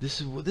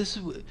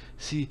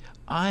 See,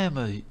 I am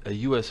a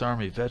U.S.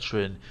 Army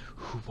veteran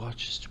who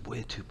watches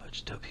way too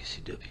much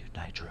WCW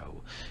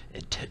Nitro,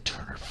 and Ted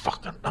Turner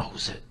fucking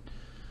knows it.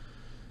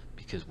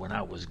 Because when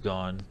I was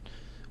gone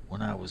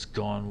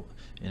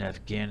in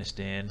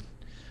Afghanistan,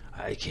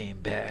 I came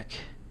back,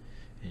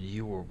 and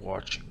you were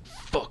watching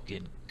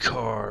fucking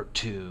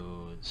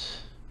cartoons.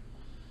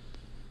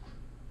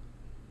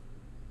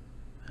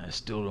 I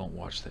still don't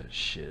watch that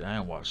shit. I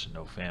ain't watching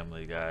no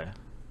Family Guy.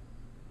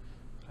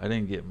 I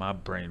didn't get my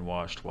brain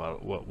washed while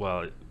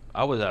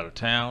I was out of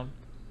town,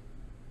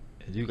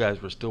 and you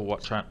guys were still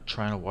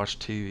trying to watch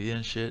TV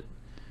and shit.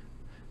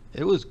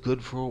 It was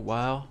good for a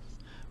while,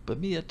 but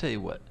me, I tell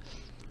you what,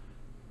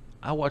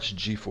 I watch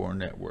G4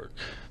 Network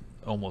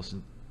almost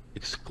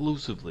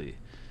exclusively.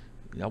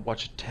 I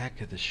watch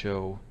Attack of the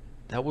Show.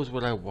 That was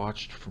what I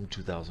watched from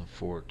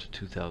 2004 to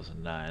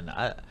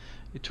 2009.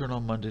 You turn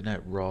on Monday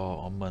Night Raw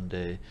on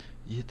Monday.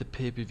 You hit the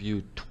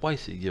pay-per-view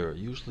twice a year.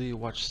 Usually you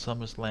watch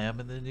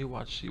SummerSlam, and then you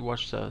watch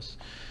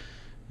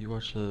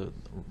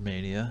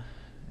Mania,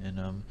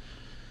 and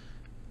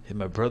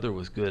my brother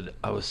was good.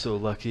 I was so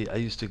lucky. I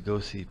used to go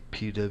see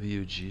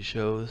PWG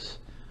shows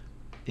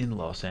in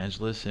Los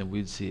Angeles, and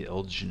we'd see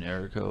El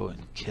Generico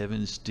and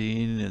Kevin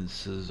Steen and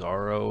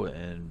Cesaro,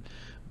 and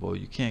boy,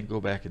 you can't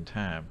go back in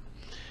time.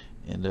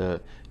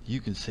 And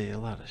you can say a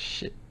lot of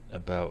shit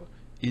about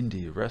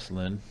indie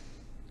wrestling,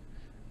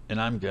 and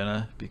I'm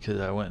gonna,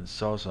 because I went and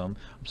saw some.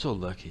 I'm so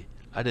lucky.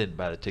 I didn't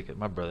buy the ticket.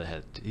 My brother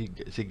had to, he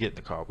said get in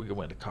the car. We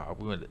went in the car.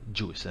 We went to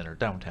Jewish Center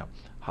downtown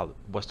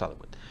West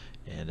Hollywood,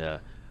 and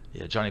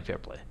yeah, Johnny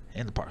Fairplay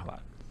in the parking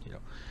lot. You know,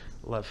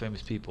 a lot of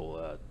famous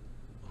people.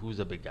 Who's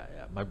a big guy?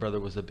 My brother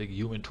was a big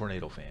Human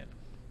Tornado fan.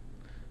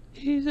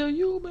 He's a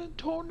human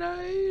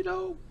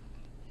tornado.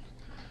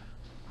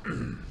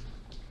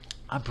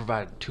 I'm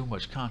providing too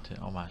much content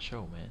on my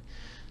show, man.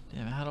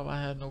 Damn, how do I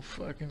have no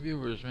fucking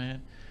viewers,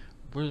 man?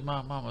 Where's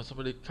my mama?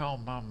 Somebody call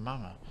my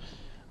mama.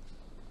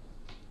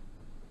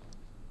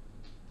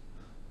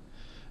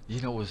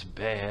 You know what's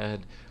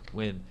bad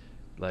when,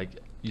 like,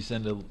 you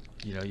send a,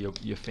 you know,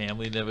 your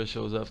family never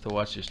shows up to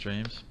watch your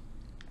streams.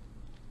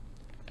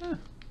 Eh.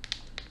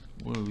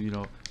 Well, you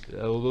know,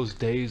 oh, those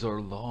days are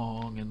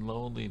long and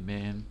lonely,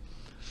 man.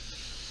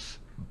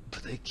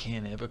 But they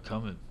can't ever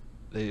come and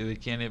they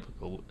can't ever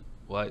go.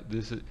 Why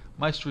this is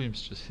my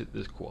streams just hit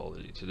this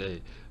quality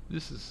today.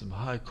 This is some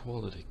high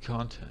quality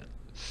content.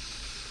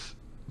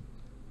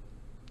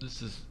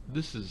 This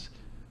is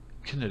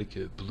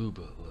Connecticut blue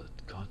blood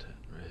content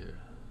right here.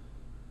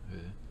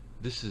 Okay.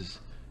 This is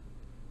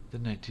the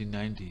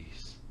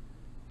 1990s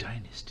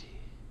dynasty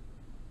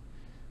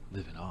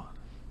living on.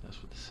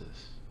 That's what this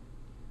is.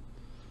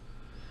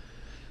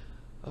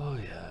 Oh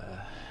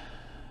yeah.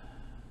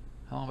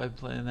 How long have I been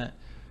playing that?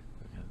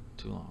 Okay,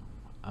 too long.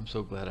 I'm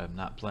so glad I'm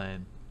not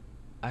playing.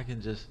 I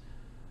can just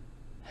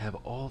have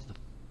all the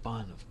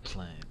fun of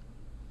playing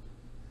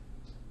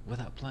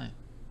without playing,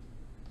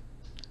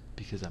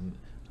 because I'm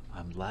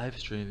live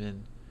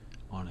streaming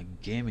on a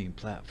gaming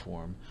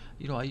platform.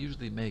 You know, I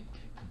usually make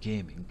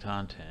gaming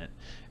content,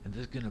 and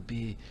this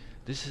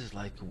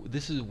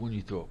is when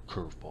you throw a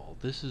curveball.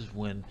 This is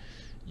when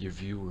your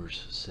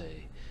viewers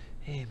say,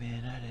 hey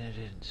man, I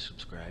didn't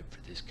subscribe for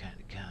this kind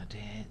of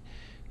content.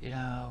 You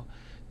know,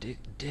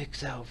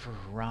 Dick's out for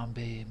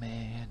Harambe,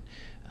 man.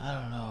 I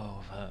don't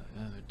know if I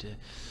remember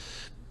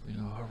you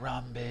know,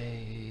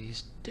 Harambe,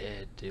 he's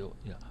dead. You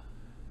know.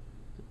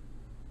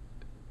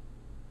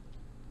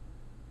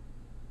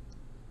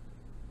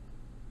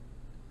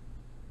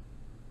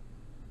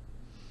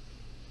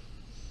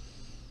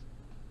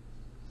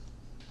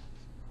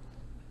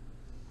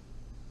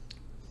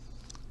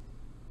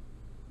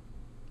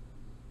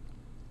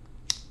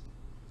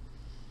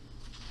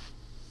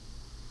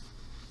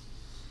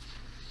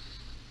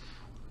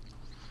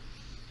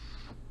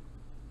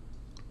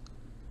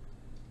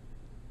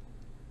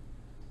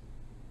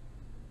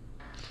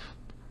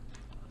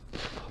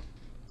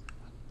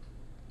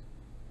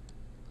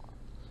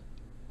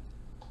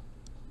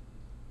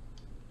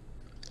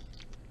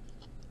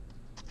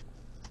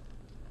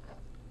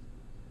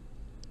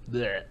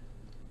 Blech.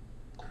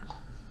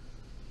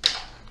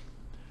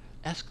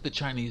 Ask the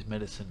Chinese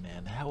medicine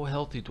man, how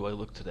healthy do I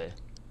look today?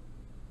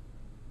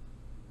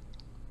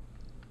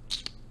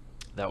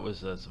 That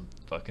was some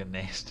fucking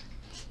nasty.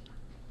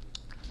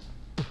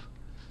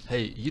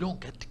 Hey, you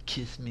don't get to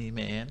kiss me,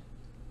 man.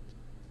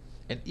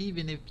 And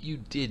even if you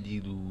did,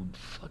 you'd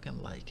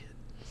fucking like it.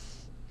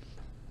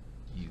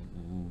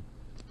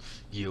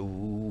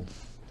 You.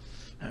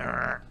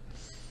 Let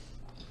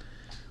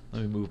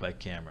me move my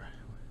camera.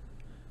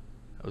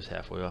 I was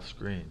halfway off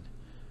screen.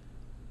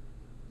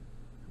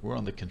 We're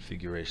on the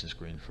configuration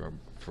screen for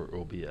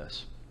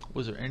OBS.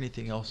 Was there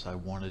anything else I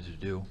wanted to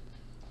do?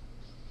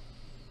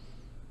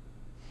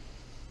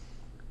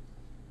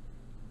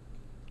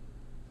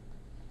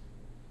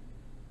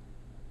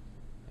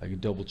 I can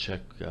double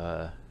check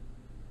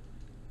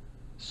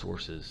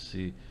sources.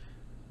 See,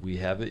 we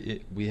have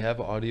we have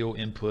audio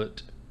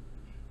input.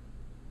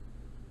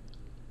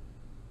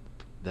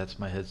 That's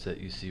my headset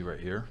you see right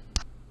here.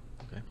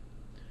 Okay.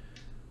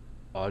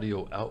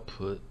 Audio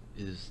output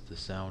is the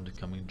sound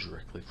coming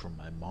directly from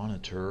my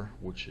monitor,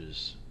 which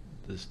is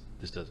this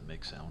doesn't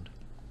make sound.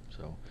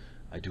 So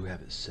I do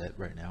have it set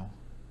right now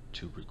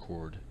to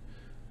record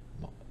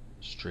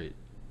straight.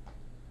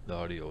 The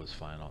audio is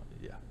fine.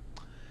 Yeah.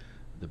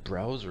 The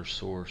browser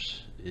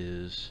source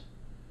is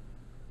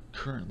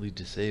currently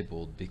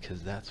disabled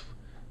because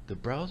the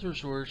browser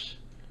source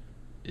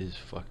is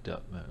fucked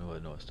up. Oh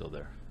no, it's still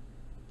there.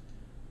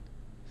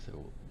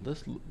 So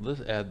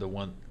let's add the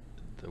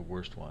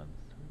worst one,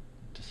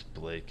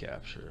 display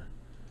capture,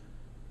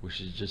 which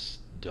is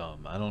just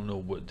dumb. I don't know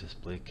what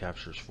display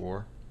capture is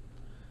for,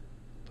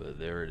 but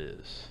there it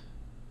is.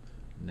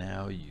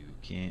 Now you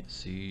can't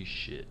see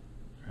shit,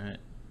 right?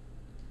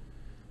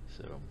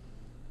 So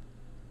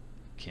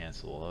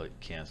cancel.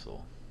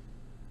 Cancel.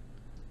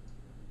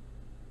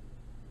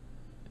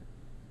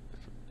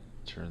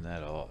 Turn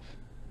that off.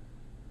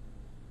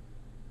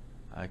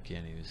 I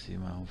can't even see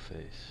my own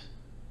face.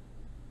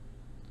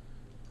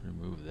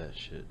 Remove that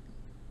shit.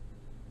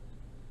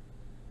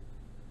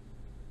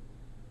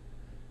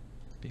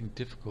 Being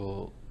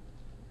difficult.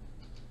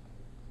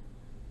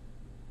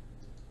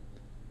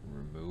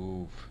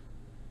 Remove.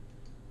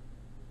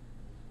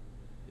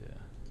 Yeah.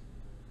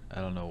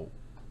 I don't know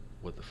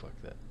what the fuck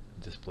that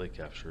display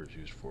capture is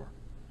used for.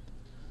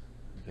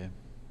 Okay.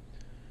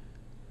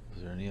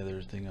 Was there any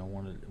other thing I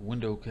wanted?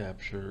 Window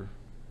capture.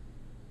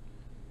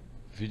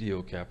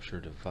 Video capture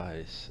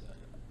device.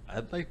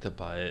 I'd like to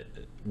buy it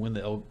when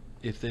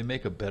if they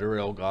make a better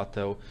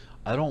Elgato.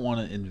 I don't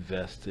want to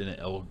invest in an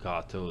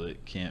Elgato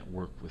that can't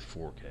work with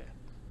 4K,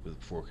 with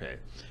 4K.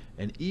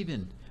 And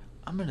even,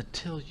 I'm gonna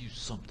tell you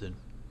something.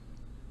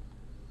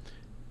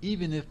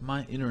 Even if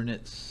my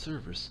internet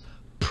service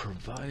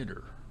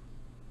provider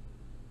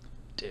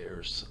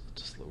dares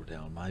to slow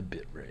down my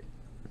bit rate,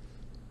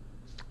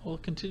 I will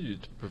continue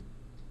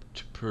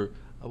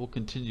I will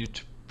continue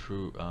to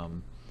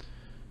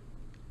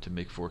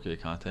make 4K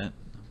content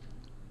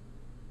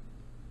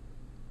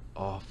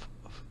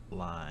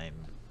offline.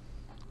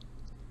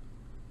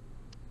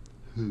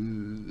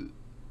 I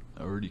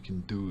already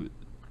can do it.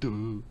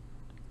 Duh.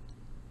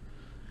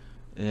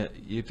 Yeah,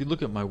 if you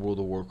look at my World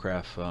of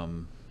Warcraft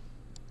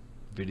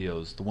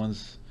videos, the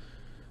ones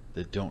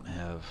that don't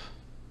have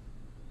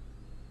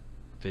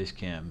face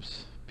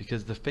cams,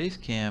 because the face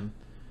cam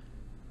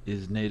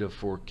is native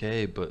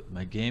 4K, but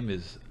my game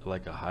is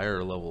like a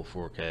higher level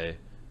 4K,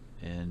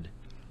 and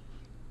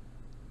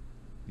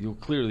you'll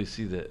clearly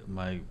see that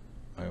my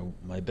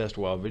best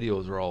WoW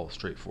videos are all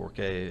straight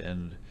 4K,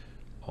 and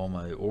all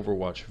my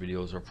Overwatch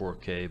videos are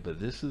 4K, but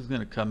this is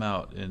gonna come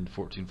out in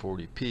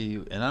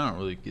 1440p, and I don't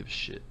really give a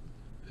shit.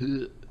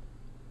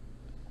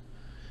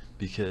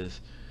 Because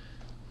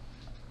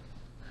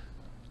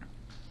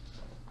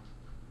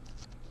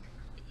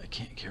I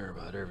can't care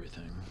about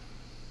everything.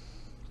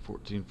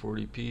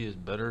 1440p is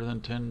better than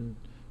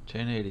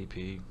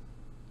 1080p,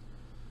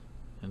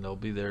 and they'll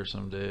be there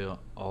someday.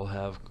 I'll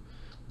have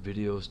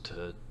videos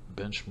to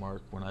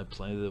benchmark when I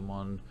play them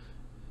on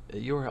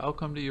I'll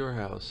come to your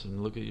house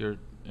and look at your,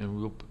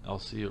 and I'll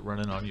see it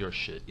running on your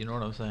shit. You know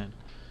what I'm saying?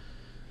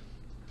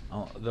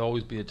 There'll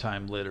always be a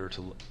time later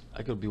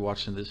I could be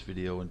watching this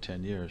video in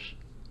 10 years,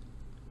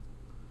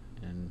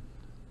 and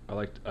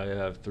I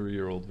have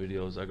 3-year-old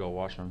videos. I go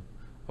watch them.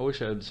 I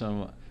wish I had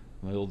some of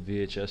my old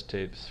VHS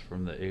tapes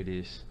from the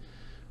 80s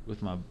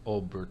with my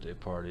old birthday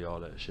party, all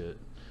that shit.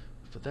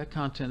 But that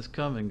content's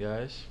coming,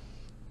 guys.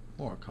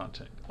 More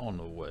content on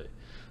the way.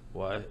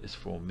 Why? It's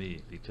for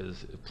me,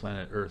 because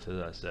planet Earth,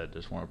 as I said,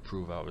 just want to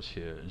prove I was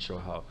here and show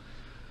how.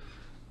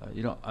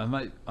 You know, I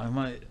might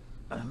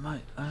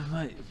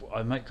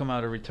come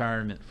out of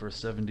retirement for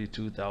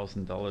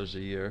 $72,000 a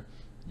year.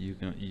 You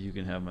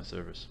can have my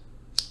service.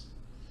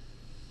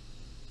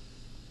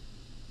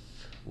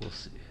 We'll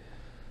see.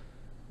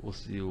 We'll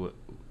see what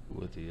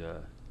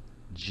the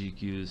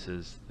GQ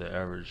says the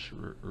average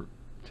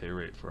pay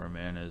rate for a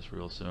man is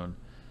real soon.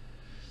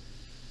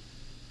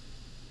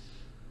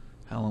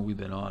 How long we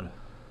been on?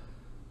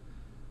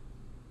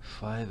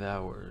 5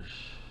 hours.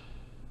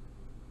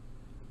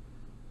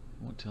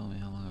 Won't tell me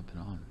how long I've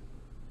been on.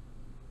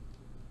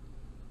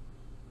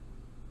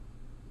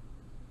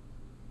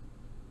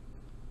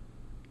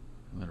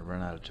 I'm gonna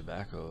run out of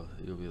tobacco.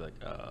 You'll be like,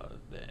 oh,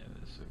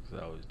 damn,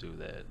 I always do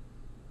that.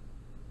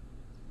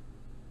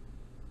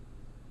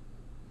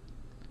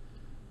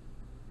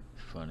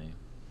 Funny.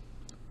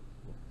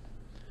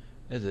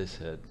 As I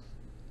said,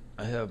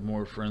 I have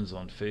more friends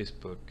on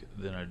Facebook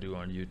than I do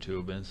on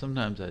YouTube, and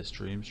sometimes I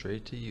stream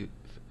straight to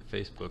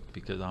Facebook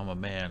because I'm a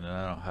man and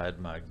I don't hide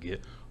my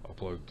I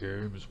play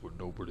games when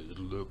nobody's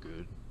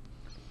looking.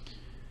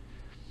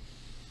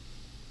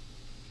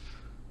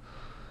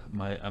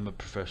 I'm a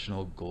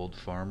professional gold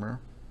farmer,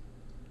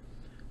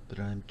 but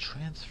I'm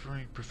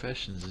transferring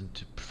professions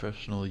into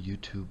professional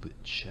YouTube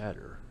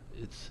chatter.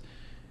 It's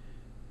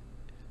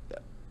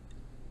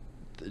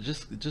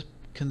just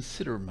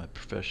consider my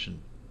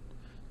profession.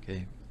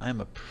 Okay,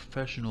 I'm a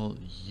professional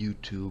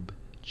YouTube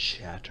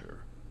chatter.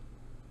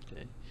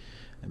 Okay,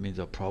 that means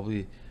I'll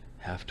probably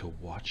have to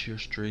watch your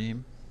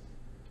stream,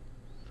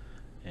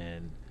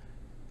 and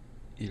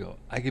you know,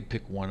 I could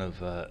pick one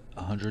of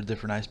 100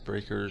 different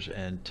icebreakers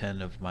and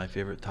 10 of my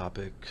favorite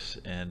topics,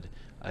 and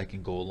I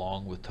can go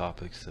along with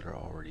topics that are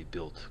already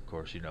built. Of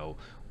course, you know,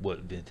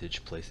 what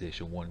vintage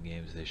PlayStation 1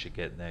 games they should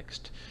get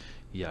next,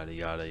 yada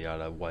yada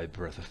yada, why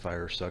Breath of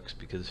Fire sucks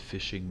because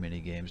fishing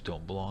mini games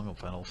don't belong in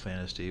Final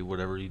Fantasy,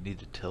 whatever you need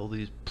to tell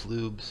these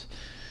plebes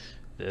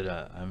that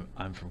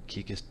I'm from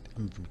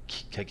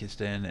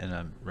Kyrgyzstan and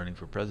I'm running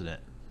for president.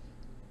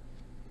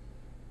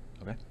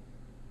 Okay?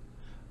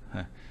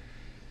 Huh.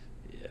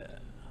 Yeah.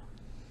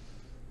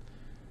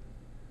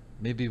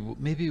 Maybe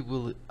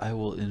I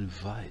will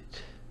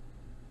invite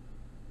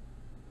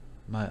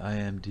my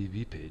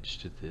IMDb page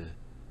to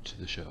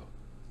the show.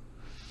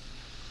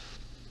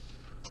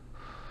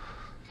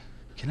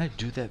 Can I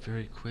do that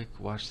very quick?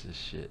 Watch this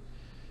shit.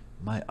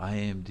 My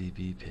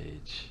IMDb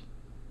page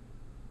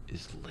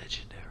is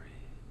legendary.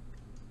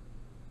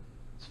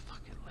 It's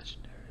fucking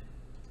legendary.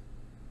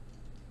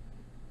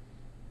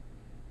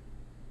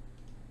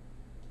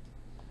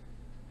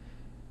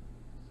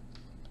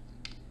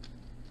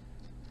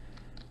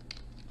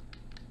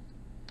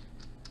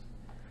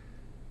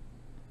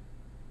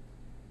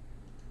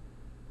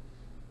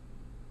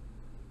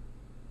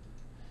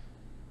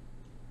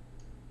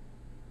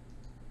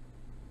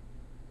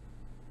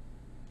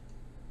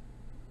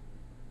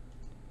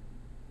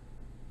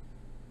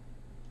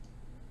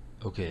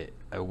 Okay,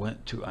 I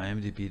went to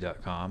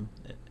imdb.com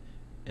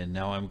And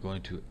now I'm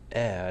going to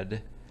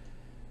add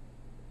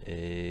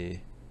a,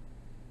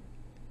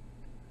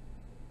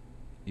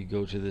 you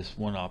go to this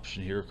one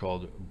option here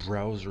called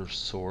browser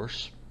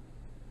source,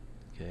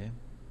 okay,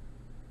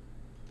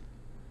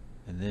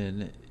 and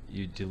then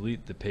you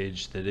delete the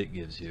page that it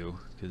gives you,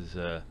 because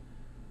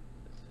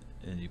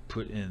and you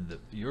put in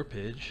your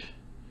page,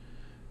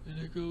 and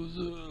it goes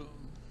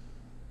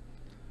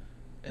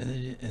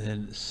and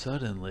then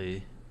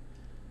suddenly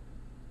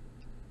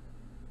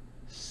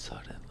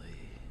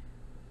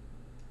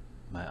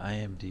my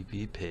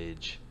IMDb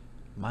page,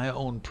 my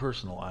own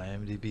personal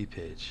IMDb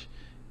page,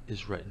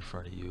 is right in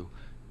front of you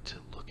to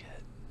look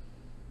at.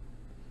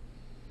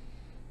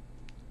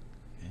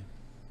 Okay.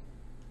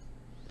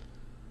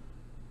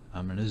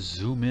 I'm gonna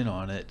zoom in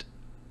on it,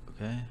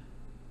 okay?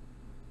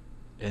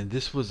 And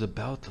this was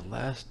about the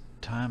last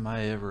time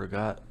I ever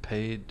got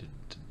paid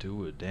to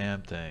do a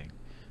damn thing,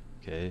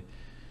 okay?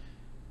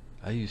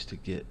 I used to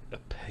get a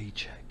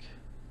paycheck,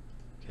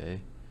 okay?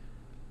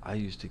 I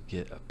used to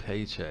get a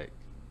paycheck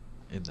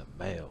in the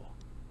mail.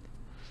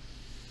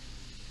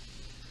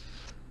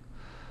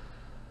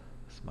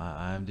 It's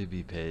my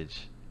IMDb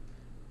page.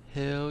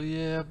 Hell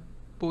yeah,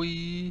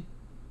 boy.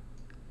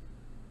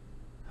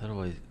 How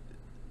do I...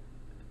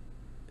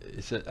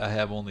 It said I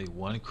have only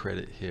one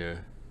credit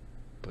here,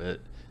 but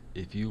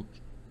if you...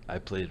 I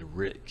played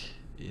Rick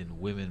in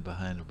Women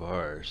Behind the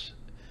Bars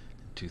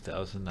in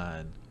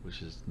 2009,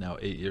 which is now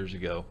 8 years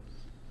ago.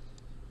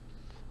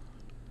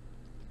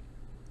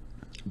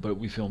 But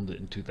we filmed it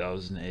in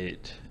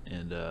 2008,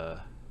 and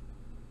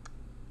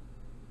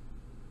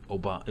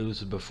Obama, it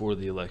was before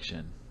the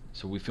election.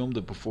 So we filmed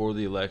it before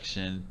the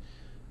election,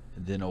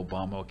 and then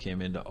Obama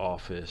came into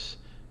office,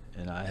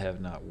 and I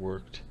have not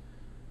worked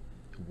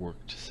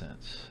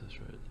since. That's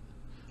right.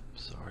 I'm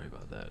sorry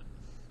about that.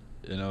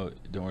 You know,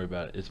 don't worry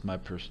about it. It's my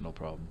personal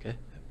problem, okay?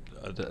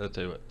 I'll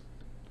tell you what.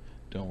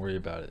 Don't worry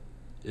about it.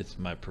 It's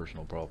my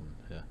personal problem,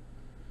 yeah.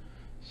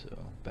 So,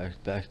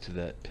 back to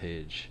that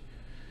page.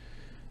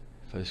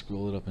 If I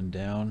scroll it up and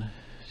down,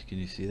 can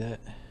you see that?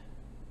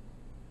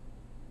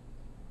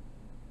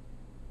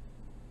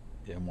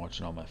 Yeah, I'm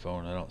watching on my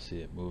phone. I don't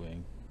see it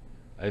moving.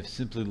 I've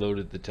simply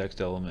loaded the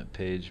text element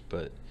page,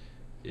 but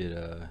it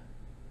I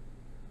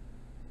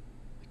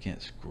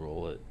can't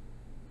scroll it.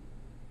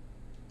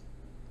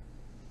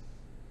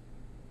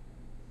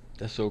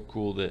 That's so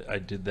cool that I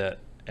did that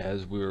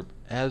as we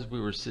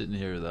were sitting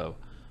here though.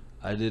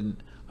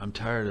 I'm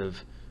tired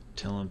of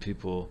telling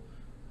people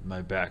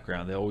my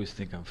background. They always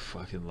think I'm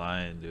fucking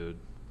lying, dude.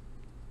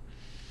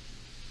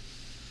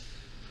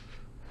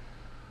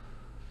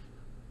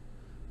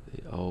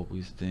 They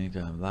always think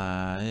I'm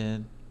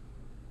lying.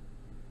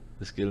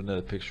 Let's get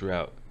another picture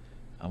out.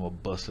 I'm gonna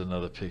bust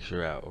another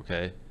picture out,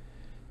 okay?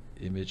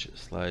 Image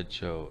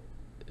slideshow.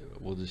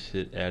 We'll just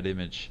hit add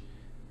image.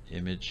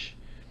 Image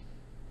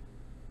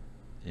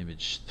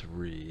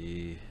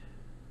 3.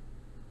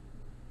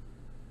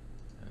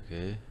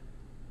 Okay.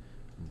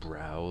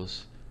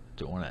 Browse.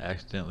 Don't want to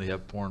accidentally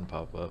have porn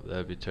pop up.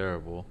 That'd be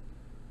terrible.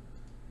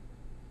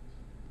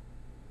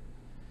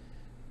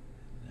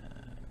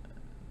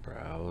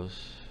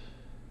 Browse.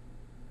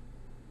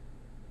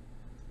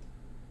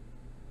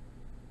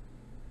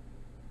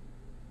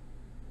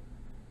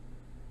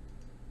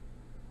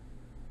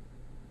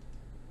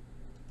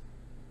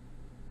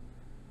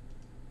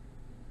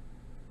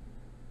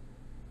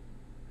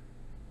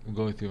 I'm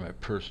going through my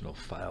personal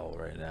file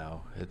right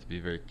now. I have to be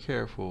very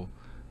careful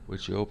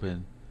what you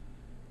open.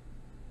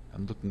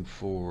 I'm looking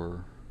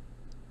for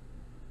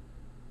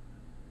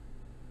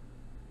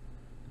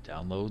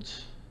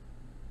downloads.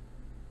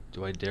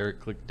 Do I dare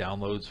click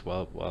downloads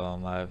while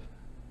I'm live?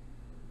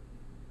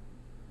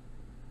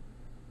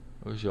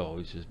 It was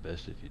always just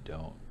best if you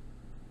don't.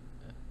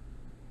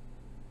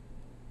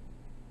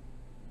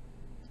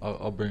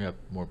 I'll bring up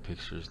more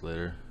pictures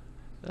later.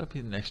 That'll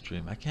be the next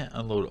stream. I can't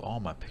unload all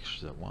my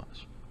pictures at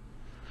once.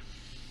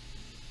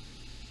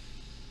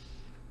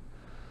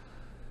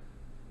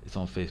 It's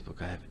on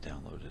Facebook. I haven't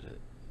downloaded it.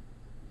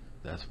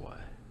 That's why.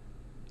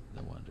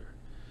 No wonder.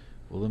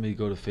 Well, let me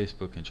go to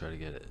Facebook and try to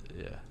get it.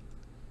 Yeah.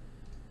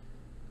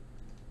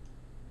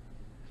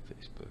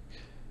 Facebook.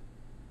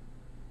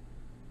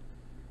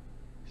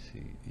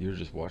 See, you're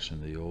just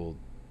watching the old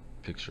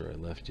picture I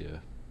left you,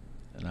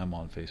 and I'm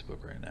on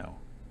Facebook right now.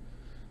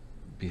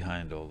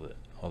 Behind all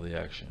the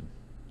action.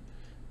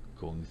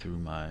 Going through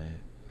my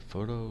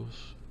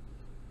photos.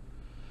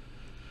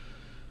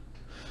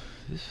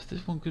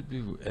 This one could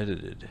be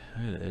edited.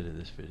 I gotta edit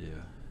this video.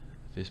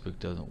 Facebook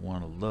doesn't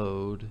want to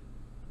load.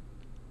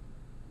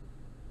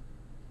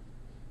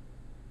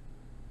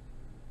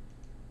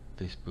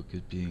 Facebook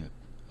is being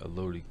a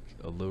loady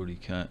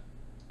cunt.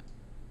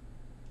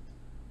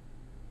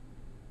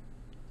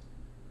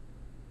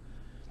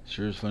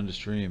 Sure is fun to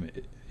stream.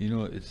 You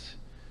know, it's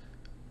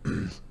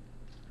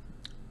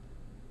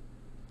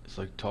it's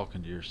like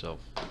talking to yourself.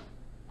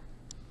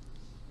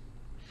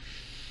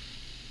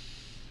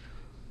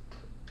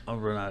 I'll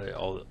run out of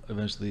all.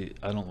 Eventually,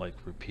 I don't like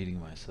repeating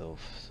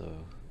myself, so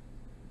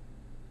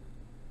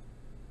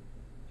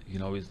You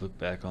can always look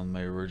back on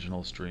my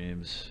original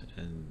streams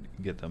and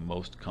get the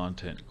most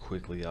content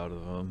quickly out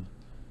of them.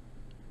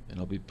 And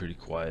I'll be pretty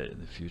quiet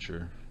in the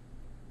future.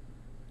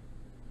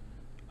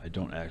 I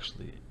don't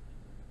actually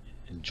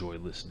enjoy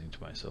listening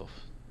to myself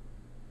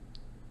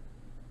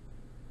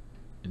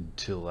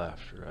until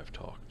after I've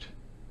talked.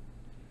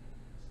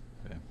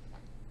 Okay.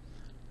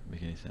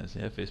 Make any sense?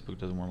 Yeah, Facebook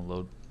doesn't want to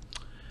load.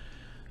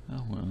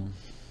 Oh well.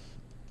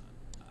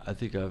 I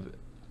think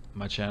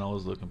my channel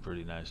is looking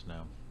pretty nice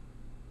now.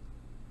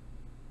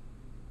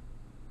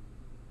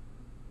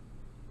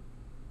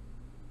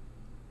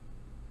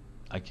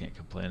 I can't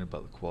complain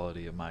about the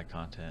quality of my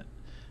content.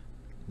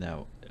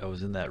 Now, I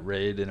was in that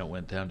raid and it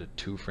went down to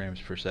 2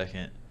 frames per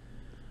second.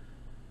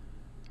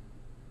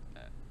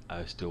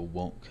 I still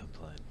won't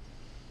complain.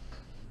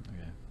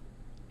 Okay.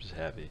 I'm just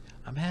happy.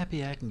 I'm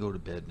happy I can go to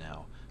bed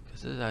now.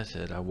 Because as I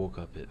said, I woke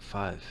up at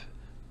 5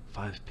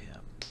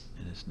 p.m.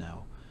 and it's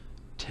now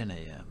 10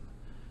 a.m.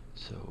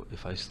 So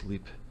if I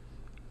sleep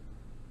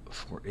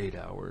for 8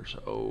 hours,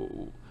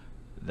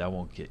 that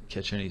won't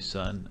catch any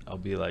sun. I'll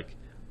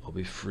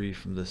be free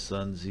from the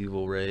sun's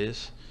evil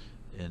rays,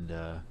 and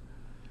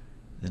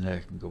then I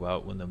can go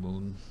out when the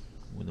moon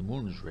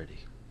is ready,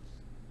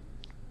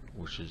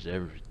 which is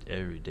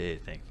every day,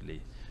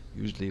 thankfully.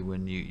 Usually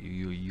when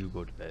you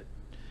go to bed.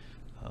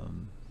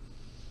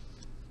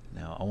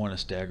 Now I want to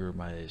stagger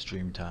my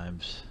stream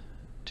times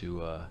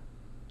to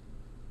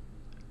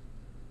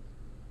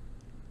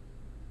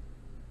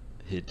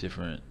hit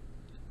different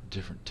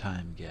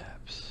time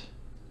gaps.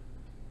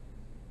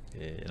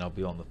 Okay, and I'll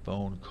be on the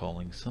phone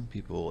calling some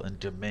people and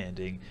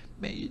demanding,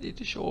 man, you need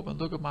to show up and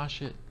look at my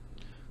shit.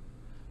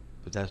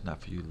 But that's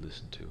not for you to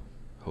listen to.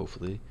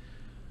 Hopefully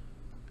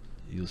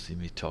you'll see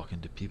me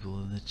talking to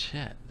people in the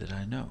chat that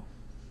I know.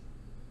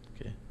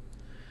 Okay,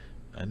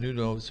 I do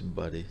know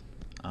somebody.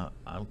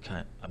 I'm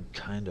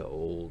kind of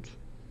old.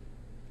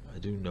 I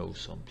do know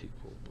some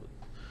people,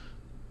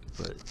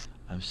 but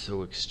I'm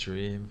so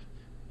extreme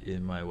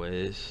in my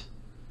ways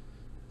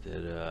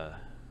that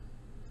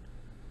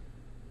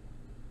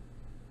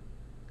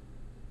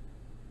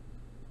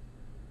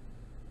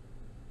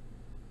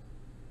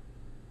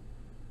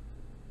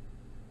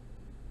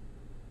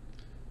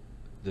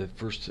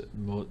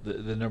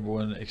the number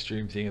one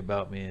extreme thing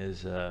about me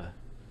is I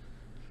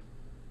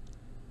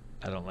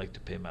don't like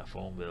to pay my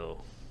phone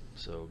bill,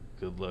 so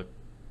good luck.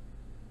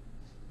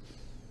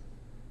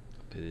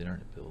 I'll pay the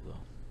internet bill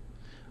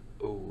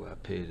though. Oh, I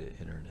pay the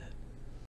internet.